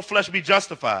shall no flesh be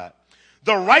justified.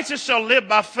 The righteous shall live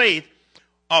by faith,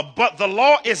 but the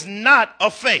law is not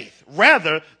of faith.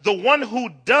 Rather, the one who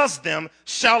does them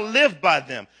shall live by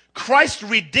them. Christ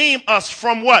redeemed us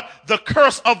from what? The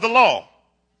curse of the law.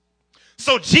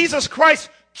 So Jesus Christ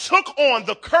took on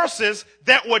the curses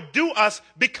that were due us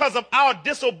because of our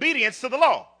disobedience to the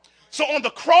law. So on the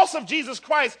cross of Jesus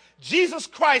Christ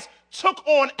took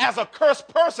on as a cursed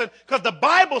person, because the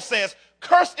Bible says,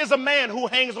 cursed is a man who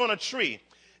hangs on a tree.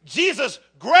 Jesus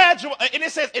and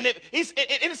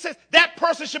it says that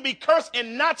person should be cursed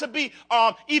and not to be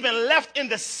even left in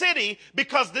the city,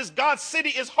 because this God's city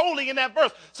is holy in that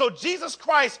verse. So Jesus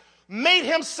Christ made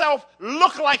himself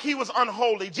look like he was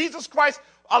unholy. Jesus Christ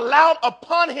allowed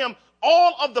upon him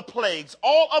all of the plagues,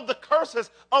 all of the curses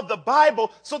of the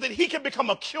Bible, so that he can become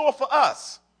a cure for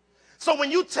us. So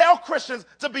when you tell Christians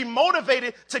to be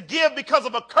motivated to give because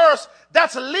of a curse,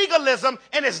 that's legalism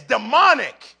and it's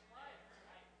demonic.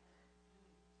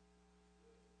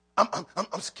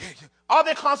 I'm scared. Are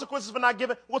there consequences for not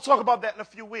giving? We'll talk about that in a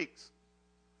few weeks.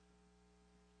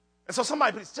 And so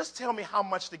somebody, please just tell me how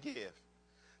much to give.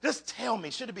 Just tell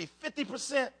me, should it be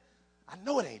 50%? I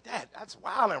know it ain't that. That's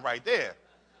wilding right there.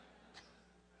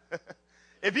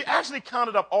 If you actually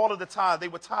counted up all of the tithes, they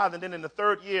would tithe, and then in the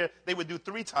third year, they would do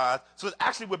 3 tithes. So it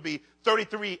actually would be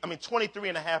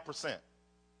 23.5%.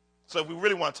 So if we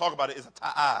really want to talk about it, it's a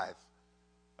tithe.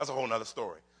 That's a whole nother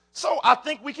story. So I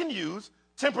think we can use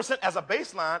 10% as a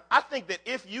baseline. I think that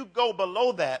if you go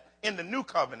below that in the new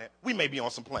covenant, we may be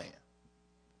on some plan.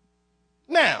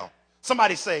 Now,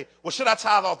 somebody say, well, should I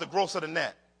tithe off the gross or the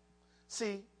net?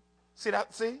 See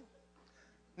that? See?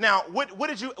 Now, what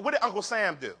did Uncle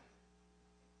Sam do?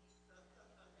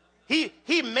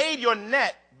 He made your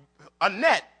net a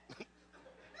net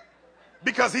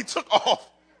because he took off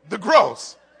the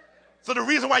gross. So the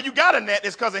reason why you got a net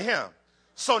is because of him.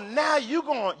 So now you're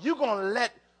gonna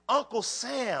let Uncle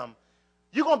Sam,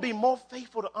 you're gonna be more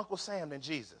faithful to Uncle Sam than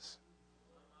Jesus.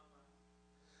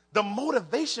 The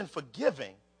motivation for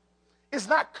giving is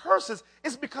not curses,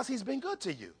 it's because he's been good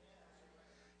to you.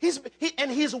 He's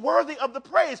worthy of the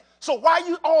praise. So why are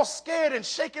you all scared and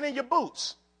shaking in your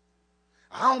boots?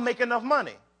 I don't make enough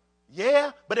money.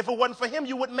 Yeah, but if it wasn't for him,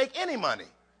 you wouldn't make any money.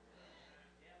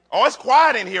 Oh, it's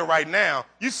quiet in here right now.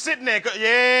 You sitting there,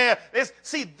 yeah. This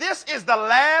is the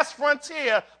last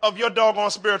frontier of your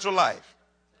doggone spiritual life.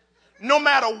 No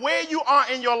matter where you are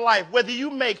in your life, whether you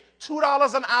make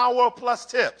 $2 an hour plus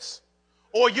tips,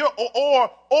 or you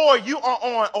are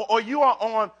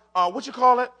on what you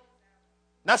call it?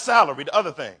 Not salary, the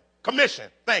other thing.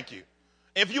 Commission. Thank you.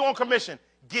 If you're on commission,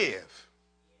 give.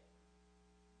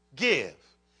 Give.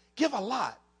 Give a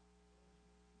lot.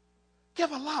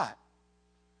 Give a lot.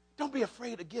 Don't be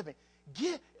afraid of giving.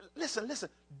 Listen.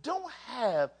 Don't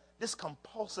have this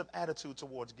compulsive attitude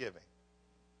towards giving.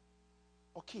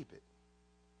 Or keep it.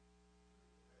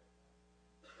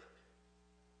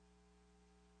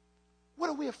 What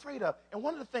are we afraid of? And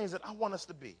one of the things that I want us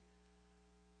to be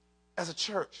as a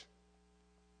church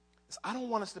is I don't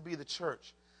want us to be the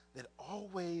church that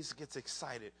always gets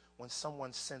excited when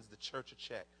someone sends the church a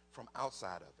check from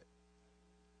outside of it.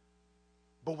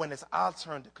 But when it's our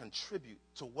turn to contribute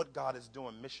to what God is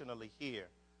doing missionally here,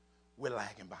 we're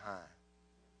lagging behind.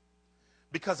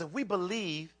 Because if we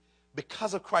believe,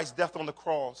 because of Christ's death on the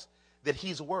cross, that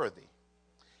he's worthy,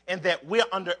 and that we're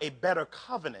under a better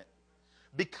covenant,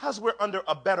 because we're under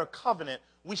a better covenant,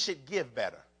 we should give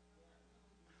better.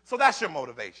 So that's your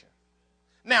motivation.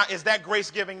 Now, is that grace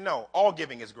giving? No. All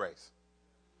giving is grace.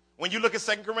 When you look at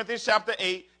 2 Corinthians chapter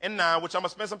 8 and 9, which I'm going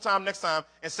to spend some time next time,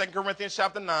 in 2 Corinthians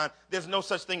chapter 9, there's no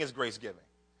such thing as grace giving.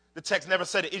 The text never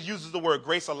said it. It uses the word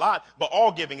grace a lot, but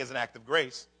all giving is an act of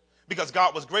grace because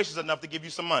God was gracious enough to give you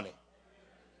some money.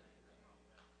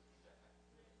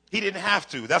 He didn't have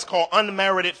to. That's called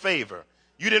unmerited favor.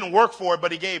 You didn't work for it,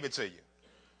 but he gave it to you.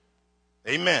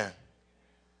 Amen.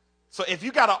 So if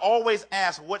you got to always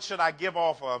ask, what should I give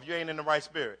off of? You ain't in the right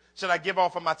spirit. Should I give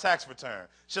off of my tax return?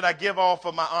 Should I give off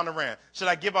of my honorarium? Should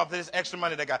I give off this extra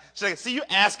money that I got? See, you're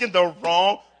asking the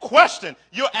wrong question.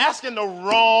 You're asking the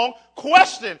wrong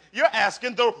question. You're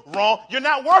asking the wrong. You're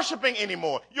not worshiping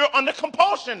anymore. You're under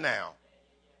compulsion now.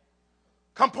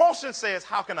 Compulsion says,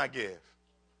 how can I give?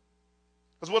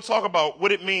 Because we'll talk about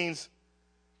what it means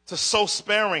to sow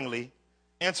sparingly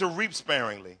and to reap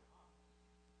sparingly.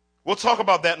 We'll talk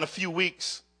about that in a few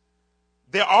weeks.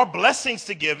 There are blessings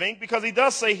to giving because he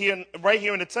does say here, right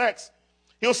here in the text,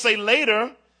 he'll say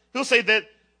later, he'll say that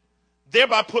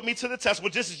thereby put me to the test,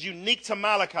 which this is unique to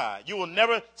Malachi. You will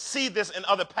never see this in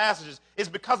other passages. It's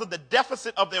because of the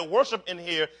deficit of their worship in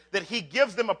here that he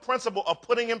gives them a principle of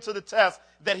putting him to the test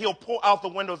that he'll pour out the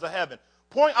windows of heaven.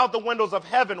 Pouring out the windows of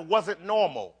heaven wasn't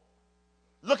normal.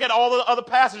 Look at all the other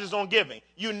passages on giving.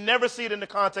 You never see it in the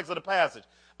context of the passage.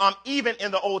 Even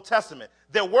in the Old Testament,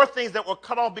 there were things that were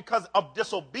cut off because of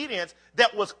disobedience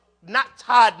that was not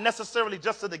tied necessarily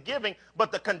just to the giving,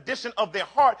 but the condition of their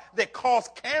heart that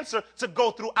caused cancer to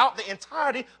go throughout the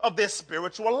entirety of their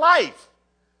spiritual life.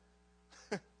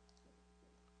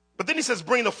 But then he says,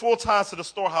 bring the full tithes to the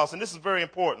storehouse. And this is very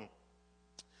important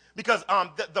because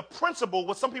the principle,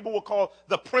 what some people will call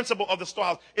the principle of the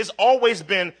storehouse, has always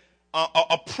been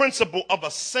a principle of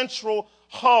a central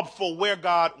hub for where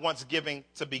God wants giving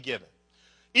to be given.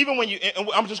 Even when and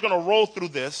I'm just going to roll through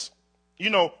this,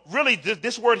 really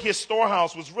this word here,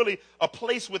 storehouse, was really a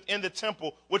place within the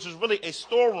temple, which is really a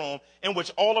storeroom in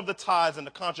which all of the tithes and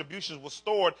the contributions were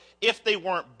stored if they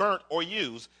weren't burnt or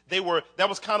used. That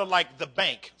was kind of like the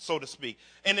bank, so to speak.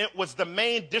 And it was the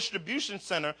main distribution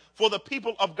center for the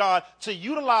people of God to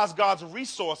utilize God's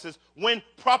resources when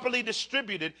properly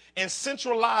distributed and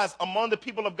centralized among the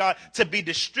people of God to be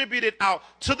distributed out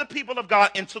to the people of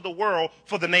God and to the world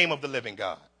for the name of the living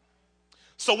God.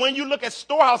 So when you look at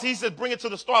storehouse, he says, bring it to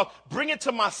the storehouse. Bring it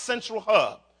to my central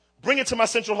hub. Bring it to my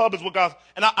central hub is what God,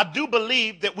 and I do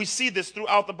believe that we see this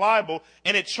throughout the Bible,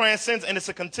 and it transcends, and it's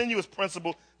a continuous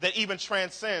principle that even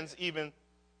transcends even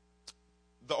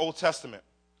the Old Testament.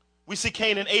 We see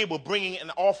Cain and Abel bringing an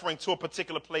offering to a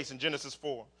particular place in Genesis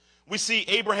 4. We see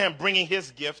Abraham bringing his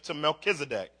gift to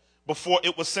Melchizedek before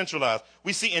it was centralized.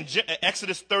 We see in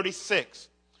Exodus 36,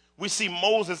 we see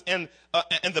Moses and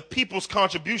the people's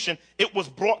contribution. It was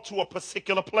brought to a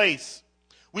particular place.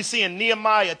 We see in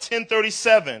Nehemiah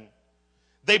 10:37,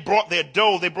 they brought their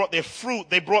dough, they brought their fruit,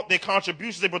 they brought their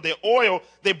contributions, they brought their oil,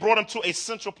 they brought them to a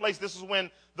central place. This is when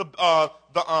the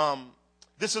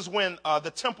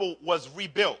temple was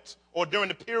rebuilt, or during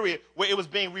the period where it was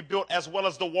being rebuilt, as well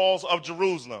as the walls of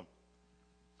Jerusalem.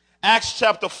 Acts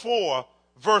chapter 4,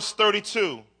 verse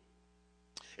 32.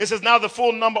 It says, now the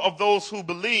full number of those who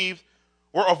believed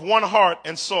were of one heart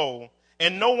and soul,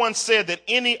 and no one said that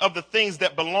any of the things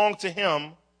that belonged to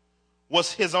him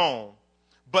was his own,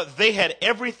 but they had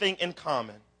everything in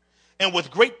common. And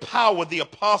with great power the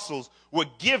apostles were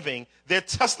giving their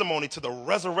testimony to the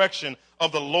resurrection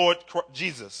of the Lord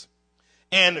Jesus.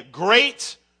 And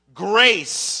great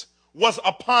grace was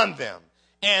upon them.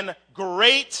 And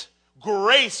great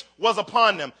grace was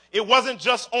upon them. It wasn't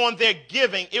just on their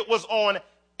giving, it was on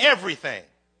everything.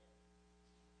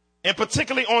 And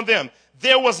particularly on them.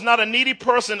 There was not a needy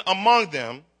person among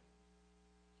them,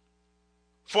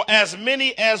 for as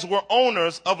many as were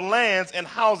owners of lands and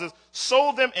houses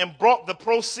sold them and brought the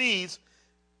proceeds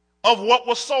of what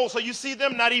was sold. So you see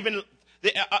them not even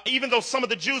though some of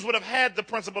the Jews would have had the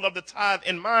principle of the tithe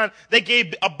in mind, they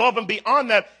gave above and beyond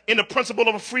that in the principle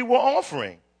of a free will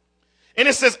offering. And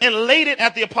it says, and laid it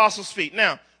at the apostles' feet.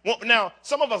 Now,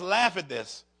 some of us laugh at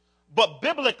this, but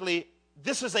biblically,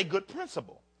 this is a good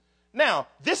principle. Now,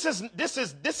 this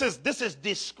is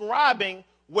describing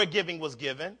where giving was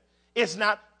given. It's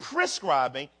not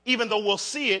prescribing, even though we'll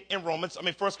see it in 1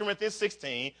 Corinthians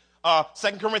 16,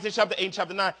 2 Corinthians chapter 8 and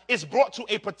chapter 9, it's brought to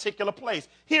a particular place.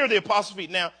 Here are the apostles' feet.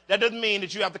 Now, that doesn't mean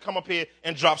that you have to come up here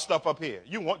and drop stuff up here.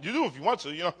 You do if you want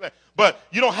to, you know what I'm saying? But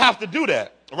you don't have to do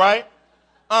that, right?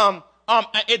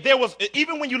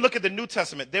 Even when you look at the New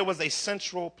Testament, there was a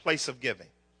central place of giving.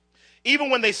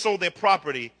 Even when they sold their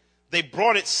property, they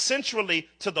brought it centrally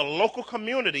to the local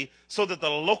community so that the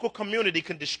local community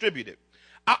can distribute it.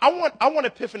 I want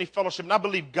Epiphany Fellowship, and I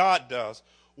believe God does,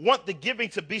 want the giving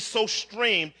to be so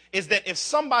streamed is that if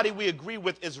somebody we agree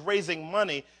with is raising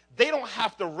money, they don't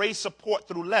have to raise support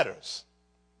through letters.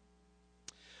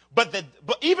 But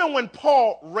even when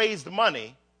Paul raised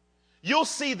money, you'll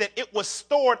see that it was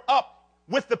stored up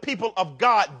with the people of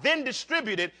God, then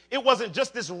distributed. It wasn't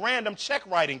just this random check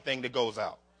writing thing that goes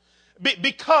out.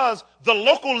 Because the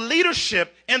local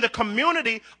leadership and the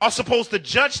community are supposed to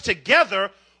judge together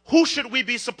who should we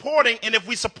be supporting, and if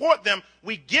we support them,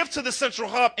 we give to the central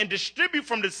hub and distribute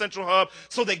from the central hub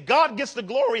so that God gets the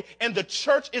glory, and the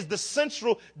church is the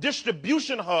central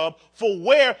distribution hub for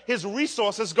where his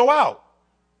resources go out.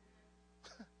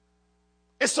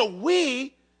 And so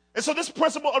this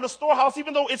principle of the storehouse,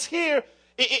 even though it's here,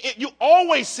 you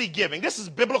always see giving. This is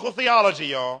biblical theology,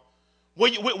 y'all.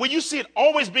 Where you see it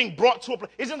always being brought to a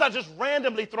place. It's not just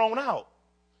randomly thrown out.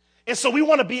 And so we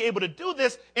want to be able to do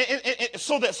this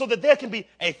so that there can be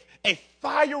a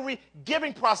fiery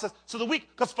giving process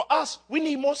because for us, we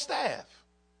need more staff.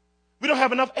 We don't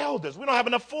have enough elders. We don't have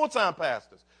enough full-time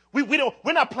pastors. We're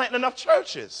not planting enough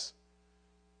churches.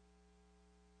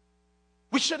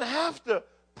 We shouldn't have to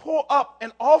pull up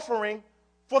an offering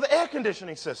for the air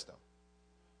conditioning system.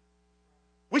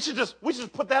 We should just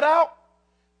put that out.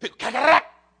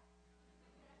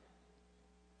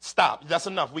 Stop. That's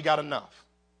enough. We got enough.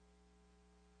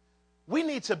 We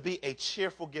need to be a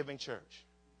cheerful giving church.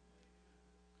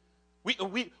 I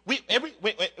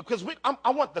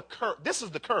want the curse. This is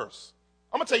the curse.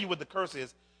 I'm going to tell you what the curse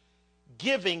is.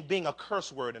 Giving being a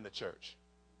curse word in the church.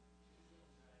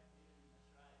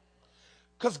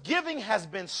 Because giving has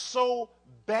been so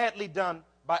badly done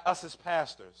by us as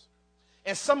pastors.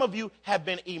 And some of you have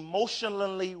been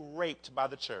emotionally raped by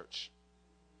the church.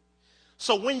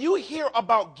 So when you hear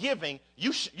about giving,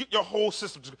 your whole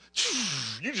system,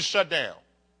 you just shut down.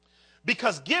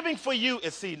 Because giving for you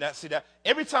is, see that.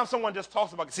 Every time someone just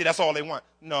talks about it, see, that's all they want.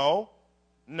 No.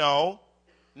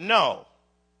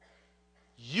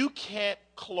 You can't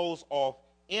close off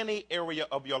any area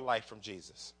of your life from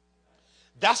Jesus.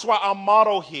 That's why our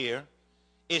motto here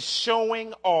is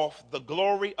showing off the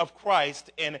glory of Christ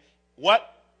in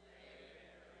what?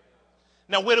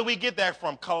 Now, where do we get that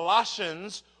from?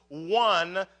 Colossians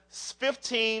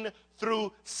 1:15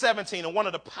 through 17. And one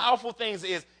of the powerful things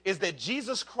is that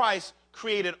Jesus Christ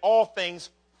created all things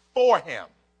for him.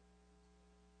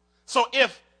 So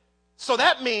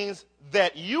that means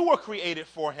that you were created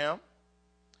for him.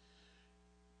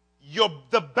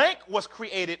 The bank was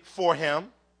created for him.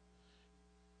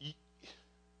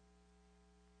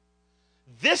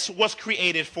 This was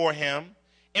created for him,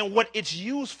 and what it's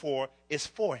used for is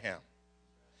for him.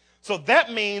 So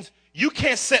that means you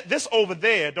can't set this over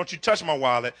there. Don't you touch my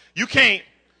wallet. You can't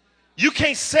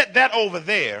set that over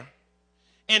there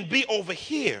and be over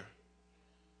here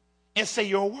and say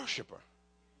you're a worshiper.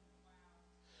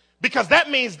 Because that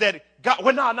means that God,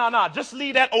 well, no, just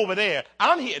leave that over there.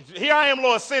 I'm here. Here I am,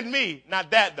 Lord, send me.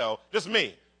 Not that, though, just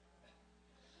me.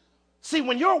 See,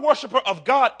 when you're a worshiper of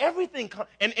God,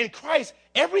 and in Christ,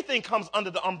 everything comes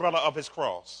under the umbrella of his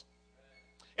cross.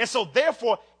 And so,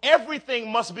 therefore,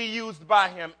 everything must be used by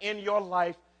him in your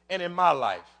life and in my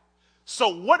life. So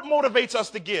what motivates us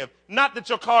to give? Not that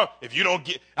your car, if you don't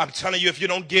give, I'm telling you, if you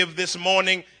don't give this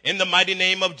morning in the mighty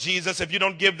name of Jesus, if you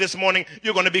don't give this morning,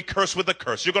 you're going to be cursed with a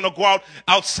curse. You're going to go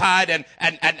outside and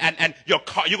your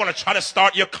car, you're going to try to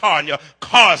start your car and your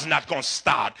car's not going to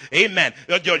start. Amen.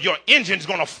 Your engine's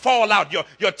going to fall out.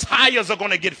 Your tires are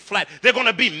going to get flat. They're going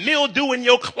to be mildew in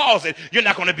your closet. You're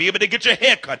not going to be able to get your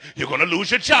hair cut. You're going to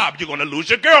lose your job. You're going to lose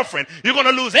your girlfriend. You're going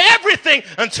to lose everything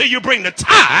until you bring the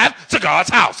tithe to God's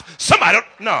house.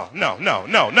 No.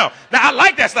 Now, I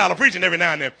like that style of preaching every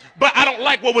now and then, but I don't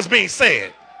like what was being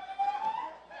said.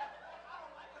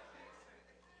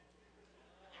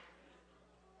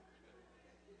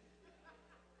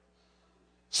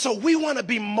 So we want to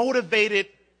be motivated.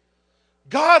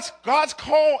 God's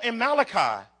call in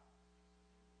Malachi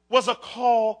was a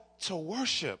call to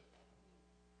worship.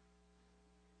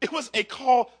 It was a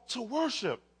call to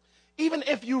worship. Even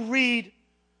if you read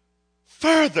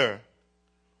further,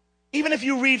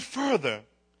 it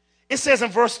says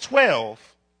in verse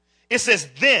 12, it says,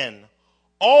 then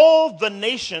all the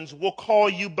nations will call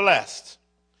you blessed,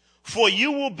 for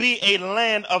you will be a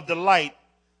land of delight,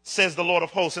 says the Lord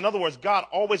of hosts. In other words, God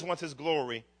always wants his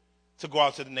glory to go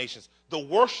out to the nations. The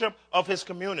worship of his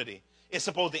community is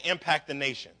supposed to impact the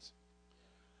nations.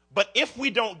 But if we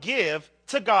don't give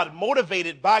to God,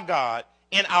 motivated by God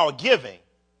in our giving,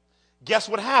 guess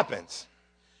what happens?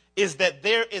 Is that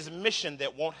there is mission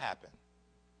that won't happen.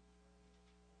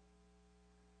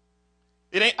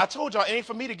 I told y'all, it ain't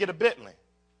for me to get a Bentley,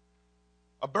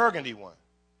 a burgundy one,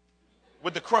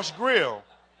 with the crushed grill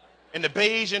and the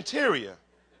beige interior,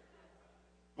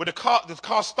 with the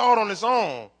car start on its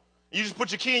own. You just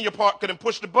put your key in your pocket and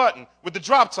push the button with the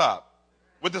drop top,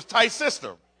 with this tight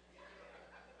system.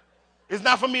 It's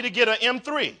not for me to get an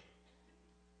M3.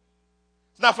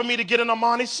 It's not for me to get an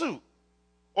Armani suit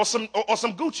or some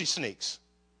Gucci sneaks.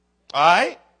 All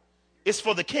right? It's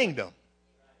for the kingdom.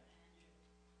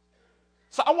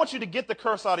 So I want you to get the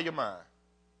curse out of your mind.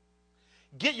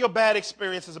 Get your bad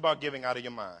experiences about giving out of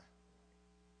your mind.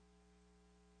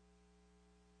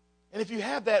 And if you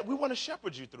have that, we want to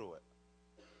shepherd you through it.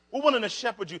 We're wanting to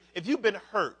shepherd you. If you've been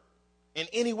hurt in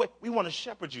any way, we want to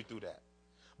shepherd you through that.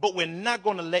 But we're not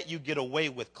going to let you get away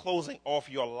with closing off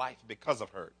your life because of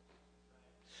hurt.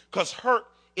 Because hurt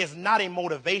is not a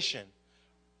motivation.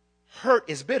 Hurt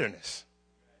is bitterness.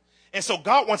 And so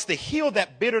God wants to heal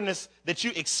that bitterness that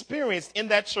you experienced in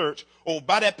that church or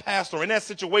by that pastor or in that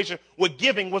situation where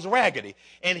giving was raggedy,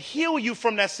 and heal you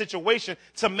from that situation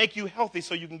to make you healthy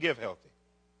so you can give healthy.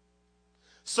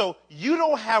 So you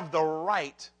don't have the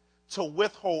right to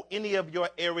withhold any of your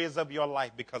areas of your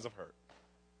life because of hurt.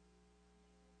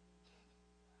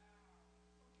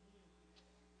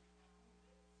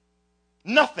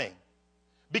 Nothing.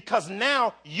 Because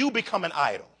now you become an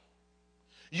idol.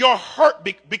 Your hurt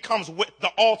becomes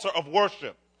the altar of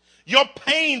worship. Your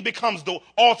pain becomes the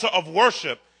altar of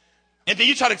worship. And then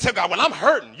you try to tell God, well, I'm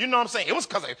hurting. You know what I'm saying? It was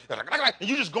because and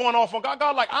you just going off on God.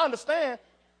 God, like, I understand.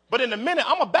 But in a minute,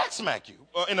 I'm going to backsmack you.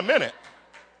 In a minute.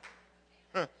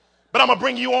 But I'm going to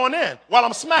bring you on in while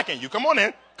I'm smacking you. Come on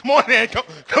in. Come on in.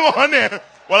 Come on in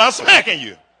while I'm smacking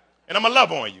you. And I'm going to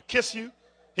love on you. Kiss you.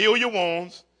 Heal your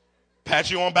wounds. Pat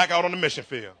you on back out on the mission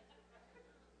field.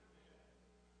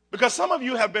 Because some of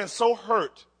you have been so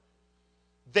hurt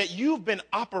that you've been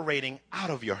operating out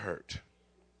of your hurt.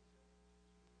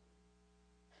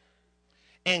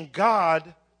 And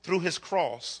God, through his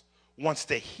cross, wants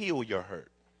to heal your hurt.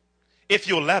 If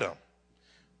you'll let him.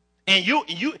 And you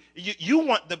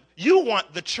want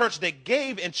the church that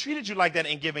gave and treated you like that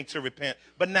in giving to repent,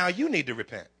 but now you need to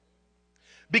repent.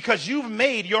 Because you've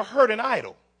made your hurt an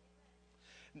idol.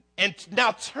 And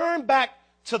now turn back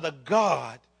to the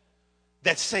God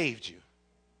that saved you.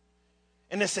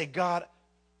 And then say, God,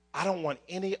 I don't want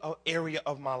any area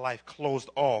of my life closed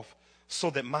off so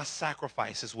that my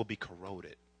sacrifices will be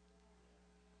corroded.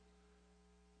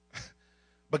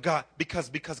 But God, because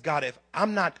God, if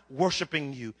I'm not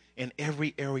worshiping you in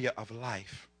every area of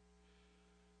life,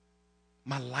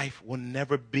 my life will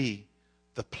never be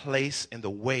the place and the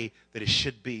way that it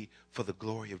should be for the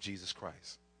glory of Jesus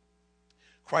Christ.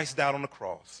 Christ died on the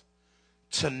cross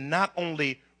to not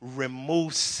only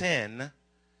remove sin,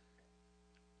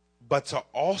 but to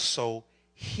also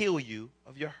heal you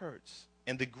of your hurts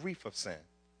and the grief of sin.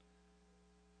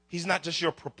 He's not just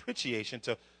your propitiation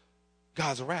to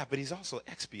God's wrath, but he's also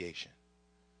expiation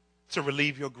to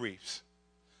relieve your griefs.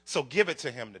 So give it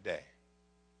to him today.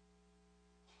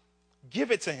 Give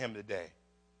it to him today.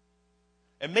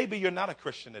 And maybe you're not a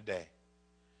Christian today.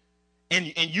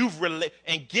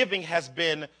 And giving has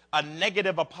been a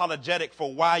negative apologetic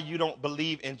for why you don't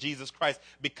believe in Jesus Christ,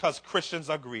 because Christians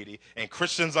are greedy and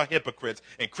Christians are hypocrites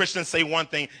and Christians say one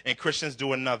thing and Christians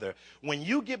do another. When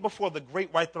you get before the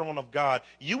great white throne of God,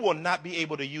 you will not be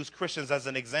able to use Christians as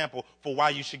an example for why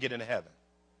you should get into heaven.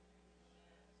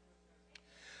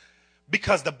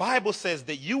 Because the Bible says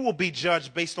that you will be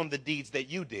judged based on the deeds that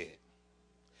you did.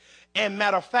 And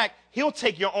matter of fact, he'll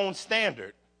take your own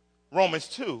standard, Romans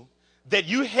 2, that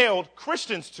you held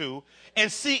Christians to,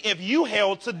 and see if you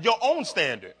held to your own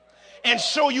standard, and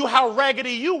show you how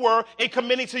raggedy you were in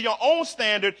committing to your own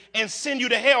standard and send you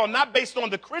to hell, not based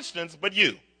on the Christians, but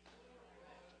you.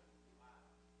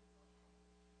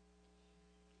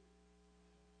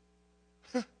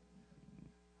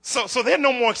 So there are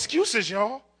no more excuses,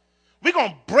 y'all. We're going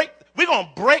to break.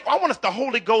 I want us, the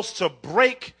Holy Ghost, to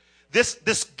break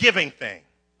this giving thing.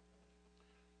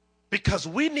 Because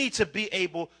we need to be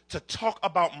able to talk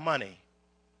about money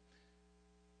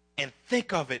and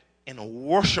think of it in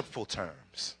worshipful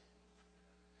terms,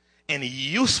 in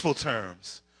useful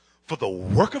terms for the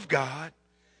work of God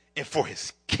and for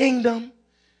his kingdom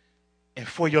and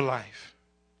for your life.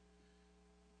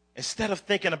 Instead of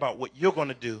thinking about what you're going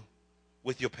to do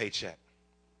with your paycheck.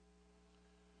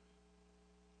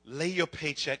 lay your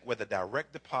paycheck, whether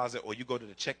direct deposit or you go to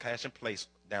the check cash and place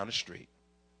down the street.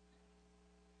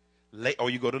 Or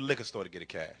you go to the liquor store to get a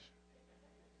cash.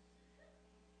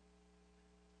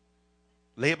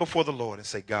 Lay it before the Lord and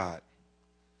say, God,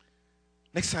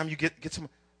 next time you get some,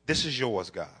 this is yours,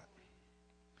 God.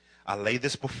 I lay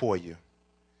this before you.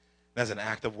 And as an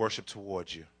act of worship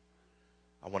towards you,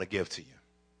 I want to give to you.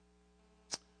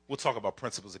 We'll talk about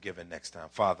principles of giving next time.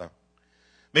 Father,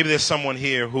 maybe there's someone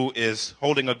here who is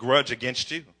holding a grudge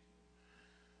against you.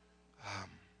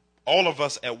 All of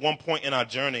us at one point in our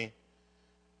journey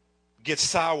get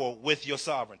sour with your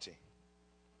sovereignty.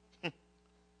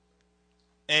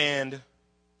 And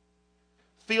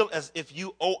feel as if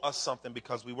you owe us something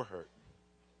because we were hurt.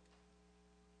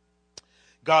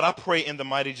 God, I pray in the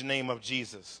mighty name of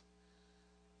Jesus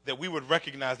that we would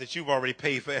recognize that you've already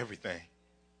paid for everything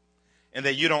and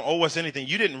that you don't owe us anything.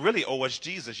 You didn't really owe us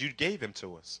Jesus. You gave him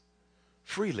to us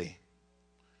freely.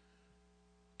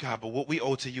 God, but what we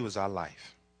owe to you is our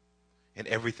life and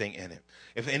everything in it.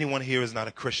 If anyone here is not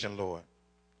a Christian, Lord,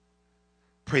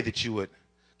 pray that you would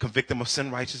convict them of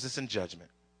sin, righteousness, and judgment.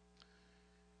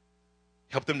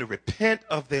 Help them to repent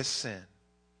of their sin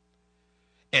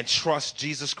and trust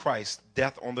Jesus Christ's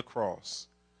death on the cross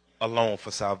alone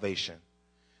for salvation,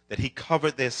 that he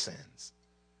covered their sins.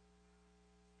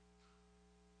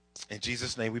 In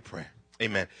Jesus' name we pray.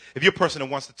 Amen. If you're a person that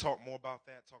wants to talk more about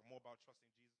that, talk more about trusting